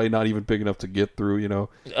 probably not even big enough to get through, you know?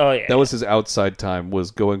 Oh, yeah. That was his outside time,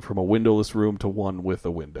 was going from a windowless room to one with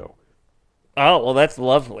a window. Oh, well, that's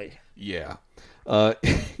lovely. Yeah.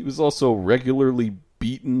 He was also regularly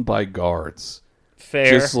beaten by guards.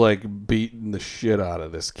 Fair. Just like beating the shit out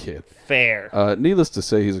of this kid. Fair. Needless to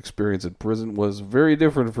say, his experience in prison was very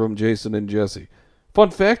different from Jason and Jesse.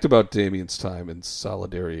 Fun fact about Damien's time in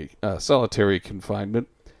solitary confinement.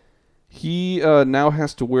 He now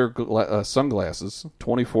has to wear sunglasses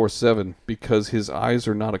 24/7 because his eyes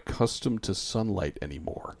are not accustomed to sunlight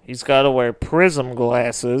anymore. He's got to wear prism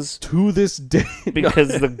glasses To this day.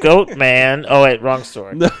 because the goat man... Oh, wait, wrong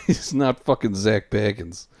story. No, he's not fucking Zach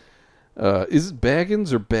Baggins. Is it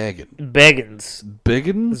Baggins or Baggin? Beggins.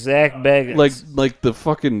 Biggins? Zach Beggins. Like the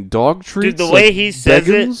fucking dog treats? Dude, the way like he says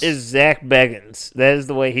Beggins? it is Zach Beggins. That is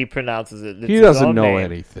the way he pronounces it. It's He his doesn't own know name.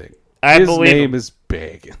 anything. I His believe name him. is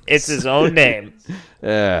Baggins. It's his own name.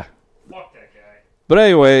 Yeah. Fuck that guy. But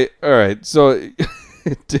anyway, all right. So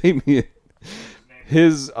Damien,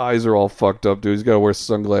 his eyes are all fucked up, dude. He's got to wear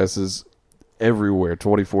sunglasses everywhere,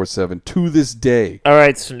 24/7. To this day, All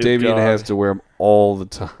right, Snoop Damien Dogg. has to wear them all the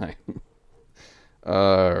time.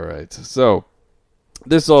 All right. So,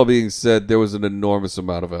 this all being said, there was an enormous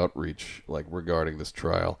amount of outreach, like regarding this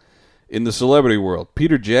trial. In the celebrity world,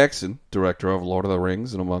 Peter Jackson, director of Lord of the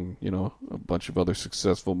Rings, and among, a bunch of other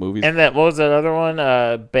successful movies. And what was that other one?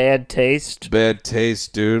 Bad Taste? Bad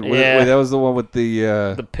Taste, dude. Yeah. Wait, that was the one with the...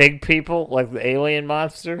 The pig people? Like the alien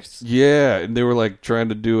monsters? Yeah, and they were like trying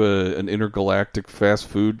to do an intergalactic fast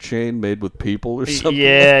food chain made with people or something.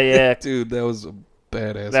 Yeah. Dude, that was a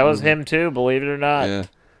badass That was movie. him too, believe it or not. Yeah.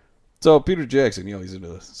 So Peter Jackson, he's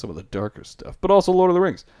into some of the darker stuff, but also Lord of the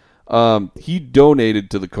Rings. He donated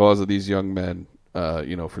to the cause of these young men,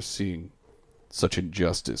 for seeing such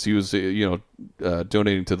injustice. He was,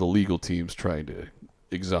 donating to the legal teams trying to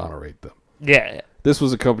exonerate them. Yeah. This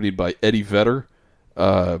was accompanied by Eddie Vedder,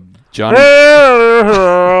 Johnny.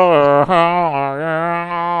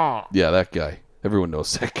 Yeah, that guy. Everyone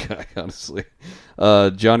knows that guy, honestly.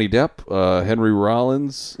 Johnny Depp, Henry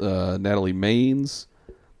Rollins, Natalie Maines,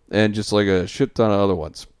 and just like a shit ton of other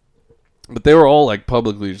ones. But they were all like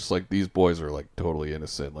publicly just like, these boys are like totally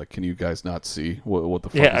innocent. Like, can you guys not see what the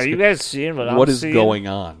fuck Yeah, is are you guys seeing what I'm what is seeing? going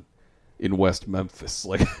on in West Memphis?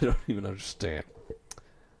 Like, I don't even understand.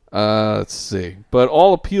 Let's see. But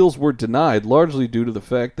all appeals were denied, largely due to the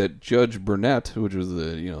fact that Judge Burnett, which was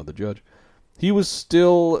the judge, he was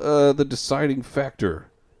still the deciding factor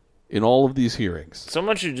in all of these hearings.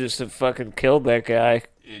 Someone should just have fucking killed that guy.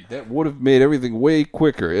 That would have made everything way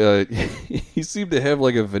quicker. He seemed to have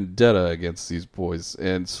like a vendetta against these boys,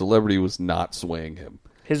 and celebrity was not swaying him.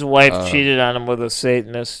 His wife cheated on him with a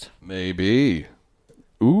Satanist. Maybe.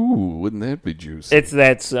 Ooh, wouldn't that be juicy? It's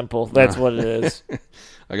that simple. That's what it is.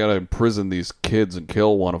 I gotta imprison these kids and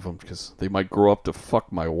kill one of them because they might grow up to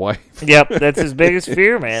fuck my wife. Yep, that's his biggest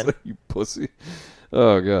fear, man. You pussy.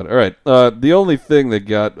 Oh, God. All right. The only thing that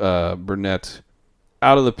got Burnett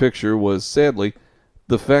out of the picture was, sadly,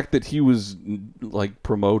 the fact that he was,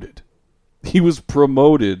 promoted. He was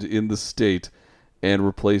promoted in the state and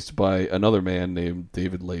replaced by another man named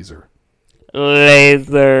David Laser.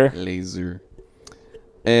 Laser.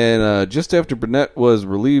 And just after Burnett was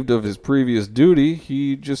relieved of his previous duty,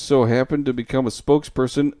 he just so happened to become a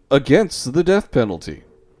spokesperson against the death penalty.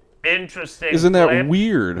 Interesting. Isn't that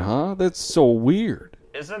weird, huh? That's so weird.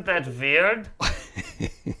 Isn't that weird?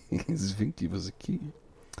 Ich think he was a key.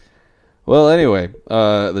 Well, anyway,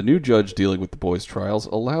 the new judge dealing with the boys' trials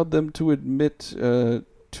allowed them to admit to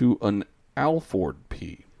an Alford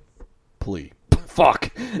plea.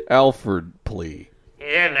 Fuck. Alford plea.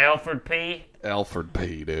 Yeah, an Alford P. Alford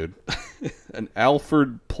plea, dude. An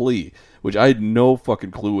Alford plea, which I had no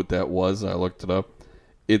fucking clue what that was. I looked it up.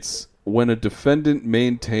 It's when a defendant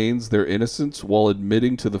maintains their innocence while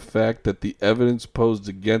admitting to the fact that the evidence posed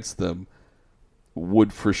against them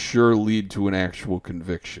would for sure lead to an actual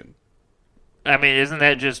conviction. I mean, isn't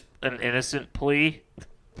that just an innocent plea?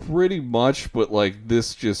 Pretty much, but like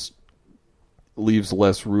this just leaves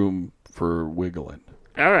less room for wiggling.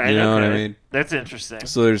 All right, You know okay. what I mean? That's interesting.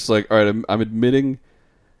 So they're just like, all right, I'm admitting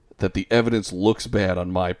that the evidence looks bad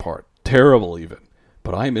on my part. Terrible even.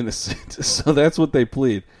 But I'm innocent. So that's what they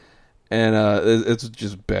plead. And it's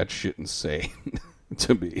just batshit insane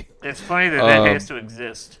to me. It's funny that has to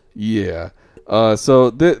exist. Yeah.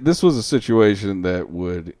 So this was a situation that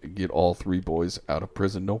would get all three boys out of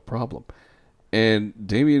prison, no problem. And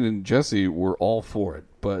Damien and Jesse were all for it.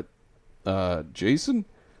 But Jason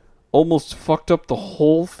almost fucked up the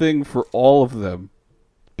whole thing for all of them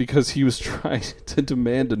because he was trying to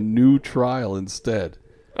demand a new trial instead.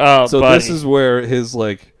 Oh, so buddy. this is where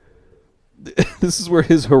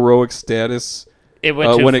his heroic status It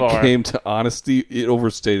went too when far. it came to honesty, it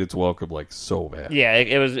overstayed its welcome like so bad. Yeah,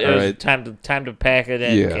 it was right. time to pack it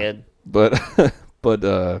in, kid. But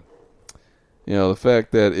you know, the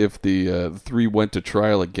fact that if the three went to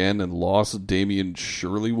trial again and lost, Damien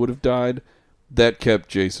surely would have died. That kept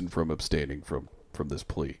Jason from abstaining from this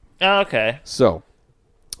plea. Oh, okay. So,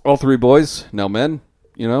 all three boys, now men,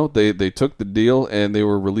 you know, they took the deal and they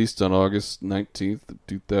were released on August 19th,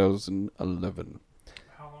 2011.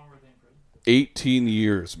 How long were they in prison? 18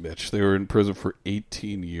 years, Mitch. They were in prison for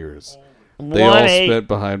 18 years. They all spent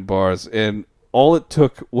behind bars, and all it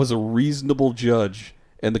took was a reasonable judge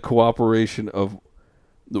and the cooperation of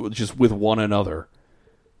just with one another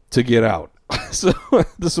to get out. So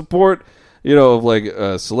the support, you know, of like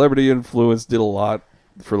celebrity influence did a lot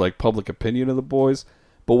for like public opinion of the boys,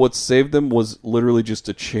 but what saved them was literally just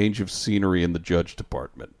a change of scenery in the judge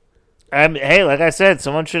department. Hey, like I said,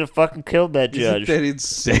 someone should have fucking killed that judge. Isn't that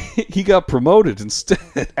insane? He got promoted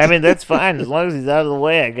instead. I mean, that's fine as long as he's out of the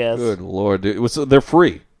way, I guess. Good Lord, dude. They're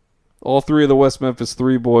free. All three of the West Memphis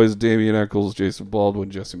three boys, Damian Eccles, Jason Baldwin,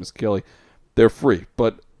 Jesse Miskelly, they're free.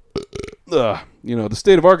 But, you know, the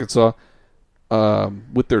state of Arkansas,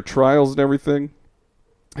 with their trials and everything,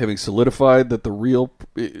 having solidified that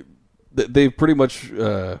they've pretty much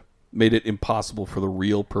made it impossible for the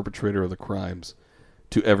real perpetrator of the crimes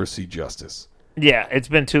to ever see justice. Yeah, it's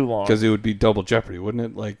been too long. Because it would be double jeopardy, wouldn't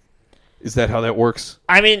it? Like, is that how that works?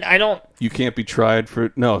 I mean, I don't... You can't be tried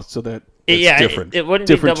for... No, so that's different. It wouldn't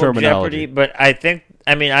different be double terminology. jeopardy, but I think...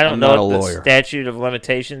 I mean, I don't I'm know not what a the lawyer. statute of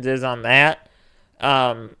limitations is on that.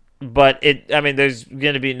 But it... I mean, there's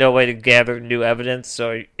going to be no way to gather new evidence,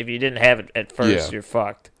 so if you didn't have it at first, you're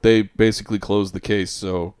fucked. They basically closed the case,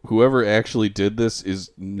 so whoever actually did this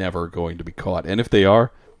is never going to be caught. And if they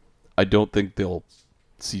are, I don't think they'll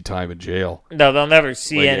see time in jail. No, they'll never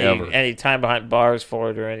see Like ever. any time behind bars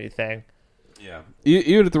for it or anything. Yeah.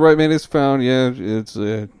 Even if the right man is found, it's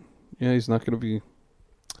he's not going to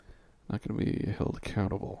be held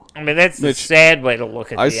accountable. I mean, that's the Mitch, sad way to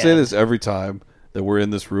look at I the say end. this every time that we're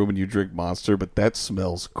in this room and you drink Monster, but that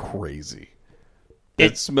smells crazy.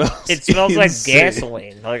 It smells like insane.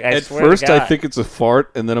 gasoline. Like I At swear first, to God. I think it's a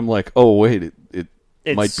fart, and then I'm like, oh wait, it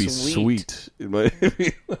It's might be sweet. sweet. It might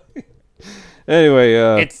be. Anyway,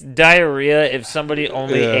 It's diarrhea if somebody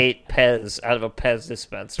only Yeah. ate Pez out of a Pez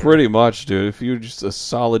dispenser. pretty much, dude. If you're just a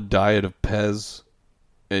solid diet of Pez,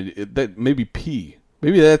 and that maybe pee,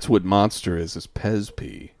 maybe that's what Monster is Pez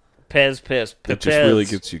pee. Pez, piss, That Pez. just really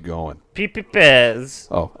gets you going. Pee, Pez.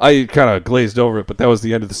 Oh, I kind of glazed over it, but that was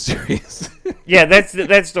the end of the series. Yeah, that's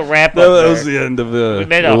the wrap up. that there. was the end of the, We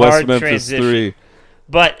made the a West hard Memphis transition. 3.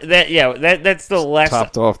 But that's the less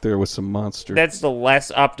Topped off there with some Monster. that's the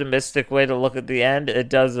less optimistic way to look at the end. It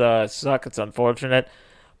does suck. It's unfortunate,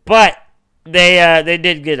 but they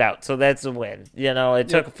did get out, so that's a win. You know, it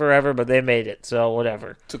took forever, but they made it. So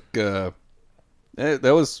whatever. Took that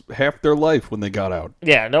was half their life when they got out.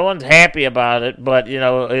 Yeah, no one's happy about it, but you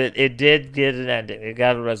know, it did get an ending. It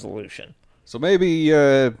got a resolution. So maybe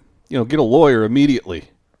get a lawyer immediately.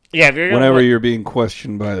 Yeah, if you're Whenever gonna, you're being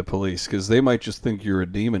questioned by the police, because they might just think you're a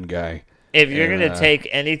demon guy. if you're and, gonna take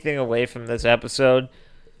anything away from this episode,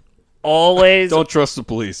 always Don't trust the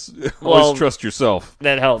police. Well, Always trust yourself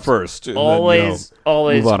that helps first. And Always, then,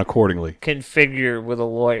 always move on accordingly. configure with a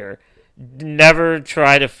lawyer. Never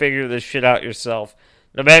try to figure this shit out yourself.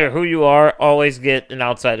 No matter who you are, always get an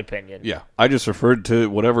outside opinion. Yeah, I just referred to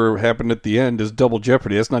whatever happened at the end as double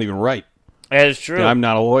jeopardy. That's not even right. That is true. I'm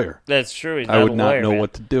not a lawyer. That's true. He's I would a not lawyer, know man.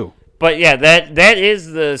 what to do. But yeah, that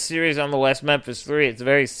is the series on the West Memphis 3. It's a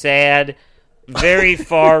very sad, very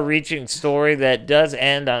far-reaching story that does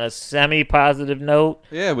end on a semi-positive note.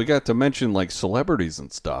 Yeah, we got to mention like celebrities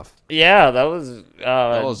and stuff. Yeah, that was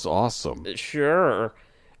That was awesome. sure.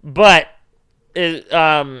 But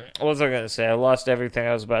what was I going to say? I lost everything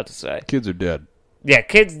I was about to say. Kids are dead. Yeah,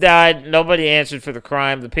 kids died. Nobody answered for the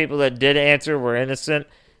crime. The people that did answer were innocent,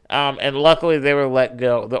 and luckily they were let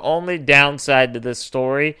go. The only downside to this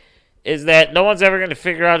story is that no one's ever going to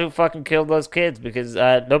figure out who fucking killed those kids because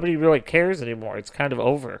nobody really cares anymore. It's kind of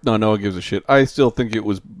over. No one gives a shit. I still think it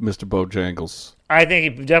was Mr. Bojangles. I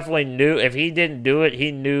think he definitely knew. If he didn't do it,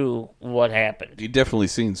 he knew what happened. He definitely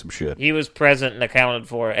seen some shit. He was present and accounted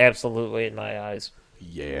for, absolutely, in my eyes.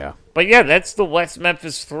 Yeah. But yeah, that's the West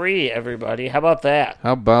Memphis 3, everybody. How about that?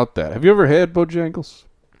 How about that? Have you ever had Bojangles?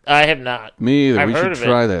 I have not. Me either. I've We heard should of it.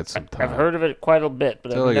 try that sometime. I've heard of it quite a bit, but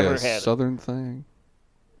Is that I've like never a had southern thing?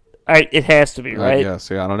 it. It has to be, right? Yes.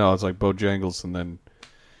 Yeah, I don't know. It's like Bojangles and then...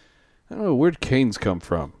 I don't know. Where'd canes come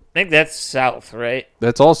from? I think that's south, right?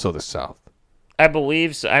 That's also the South. I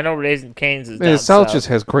believe so. I know Raising Cane's is Man, down the South south. just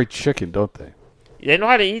has great chicken, don't they? They know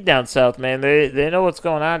how to eat down south, man. They know what's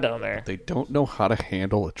going on down there. They don't know how to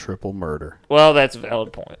handle a triple murder. Well, that's a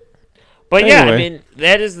valid point. But yeah, I Anyway. mean,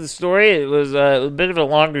 that is the story. It was a bit of a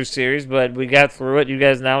longer series, but we got through it. You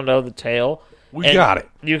guys now know the tale. We And got it.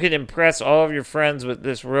 You can impress all of your friends with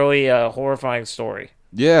this really horrifying story.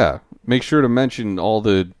 Yeah. Make sure to mention all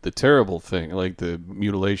the terrible thing, like the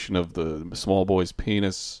mutilation of the small boy's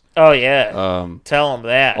penis, Oh, yeah. Tell them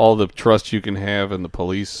that. all the trust you can have in the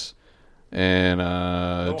police, and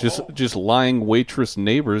just lying waitress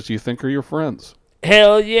neighbors you think are your friends.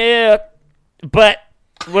 Hell yeah. But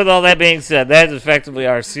with all that being said, that is effectively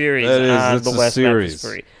our series That is, on it's the a West series.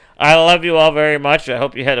 Memphis 3. I love you all very much. I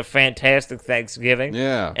hope you had a fantastic Thanksgiving.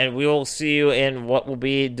 Yeah. And we will see you in what will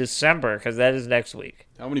be December, because that is next week.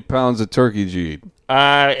 How many pounds of turkey did you eat?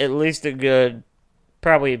 At least a good,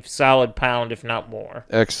 probably solid pound, if not more.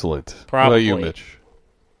 Excellent. Probably. What about you, Mitch?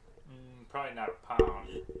 Probably not a pound.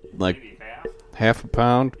 Like Maybe half. half a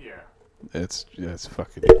pound? Yeah. It's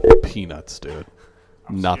fucking peanuts, dude.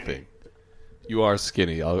 Nothing. skinny. You are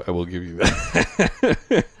skinny. I will give you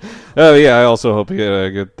that. Oh yeah. I also hope you had a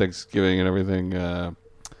good Thanksgiving and everything. Are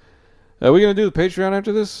we gonna do the Patreon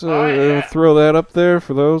after this? yeah. Throw that up there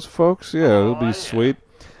for those folks. Yeah, it'll be sweet.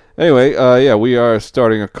 Anyway, yeah, we are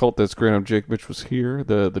starting a cult that's great. I'm Jake. Mitch was here.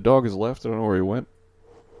 The dog has left. I don't know where he went.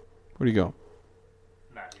 Where'd he go?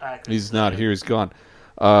 He's not here. He's gone.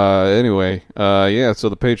 Anyway, yeah, so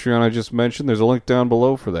the Patreon I just mentioned, there's a link down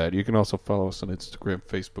below for that. You can also follow us on Instagram,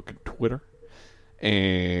 Facebook, and Twitter.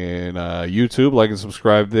 And YouTube, like and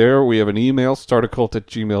subscribe there. We have an email,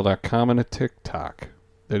 startacult@gmail.com, and a TikTok.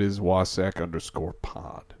 That is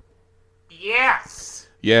Wasack_pod. Yes.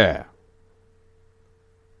 Yeah.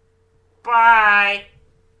 Bye.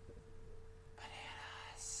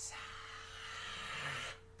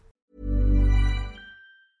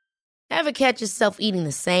 Ever catch yourself eating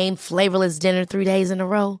the same flavorless dinner 3 days in a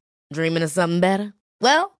row? Dreaming of something better?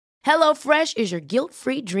 Well, HelloFresh is your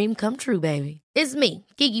guilt-free dream come true, baby. It's me,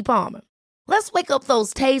 Keke Palmer. Let's wake up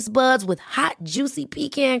those taste buds with hot, juicy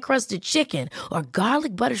pecan-crusted chicken or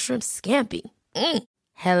garlic butter shrimp scampi.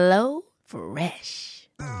 Hello Fresh.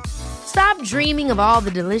 Stop dreaming of all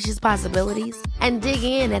the delicious possibilities and dig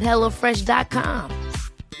in at HelloFresh.com.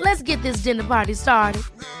 Let's get this dinner party started.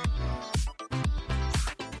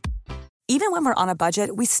 Even when we're on a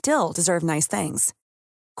budget, we still deserve nice things.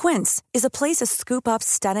 Quince is a place to scoop up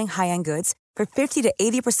stunning high-end goods for 50 to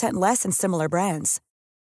 80% less than similar brands.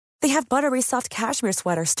 They have buttery soft cashmere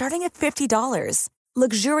sweaters starting at $50,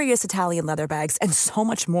 luxurious Italian leather bags, and so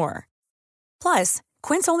much more. Plus,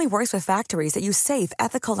 Quince only works with factories that use safe,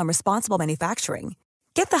 ethical, and responsible manufacturing.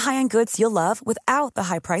 Get the high-end goods you'll love without the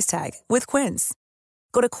high price tag with Quince.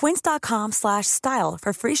 Go to quince.com/style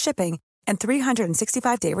for free shipping and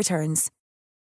 365-day returns.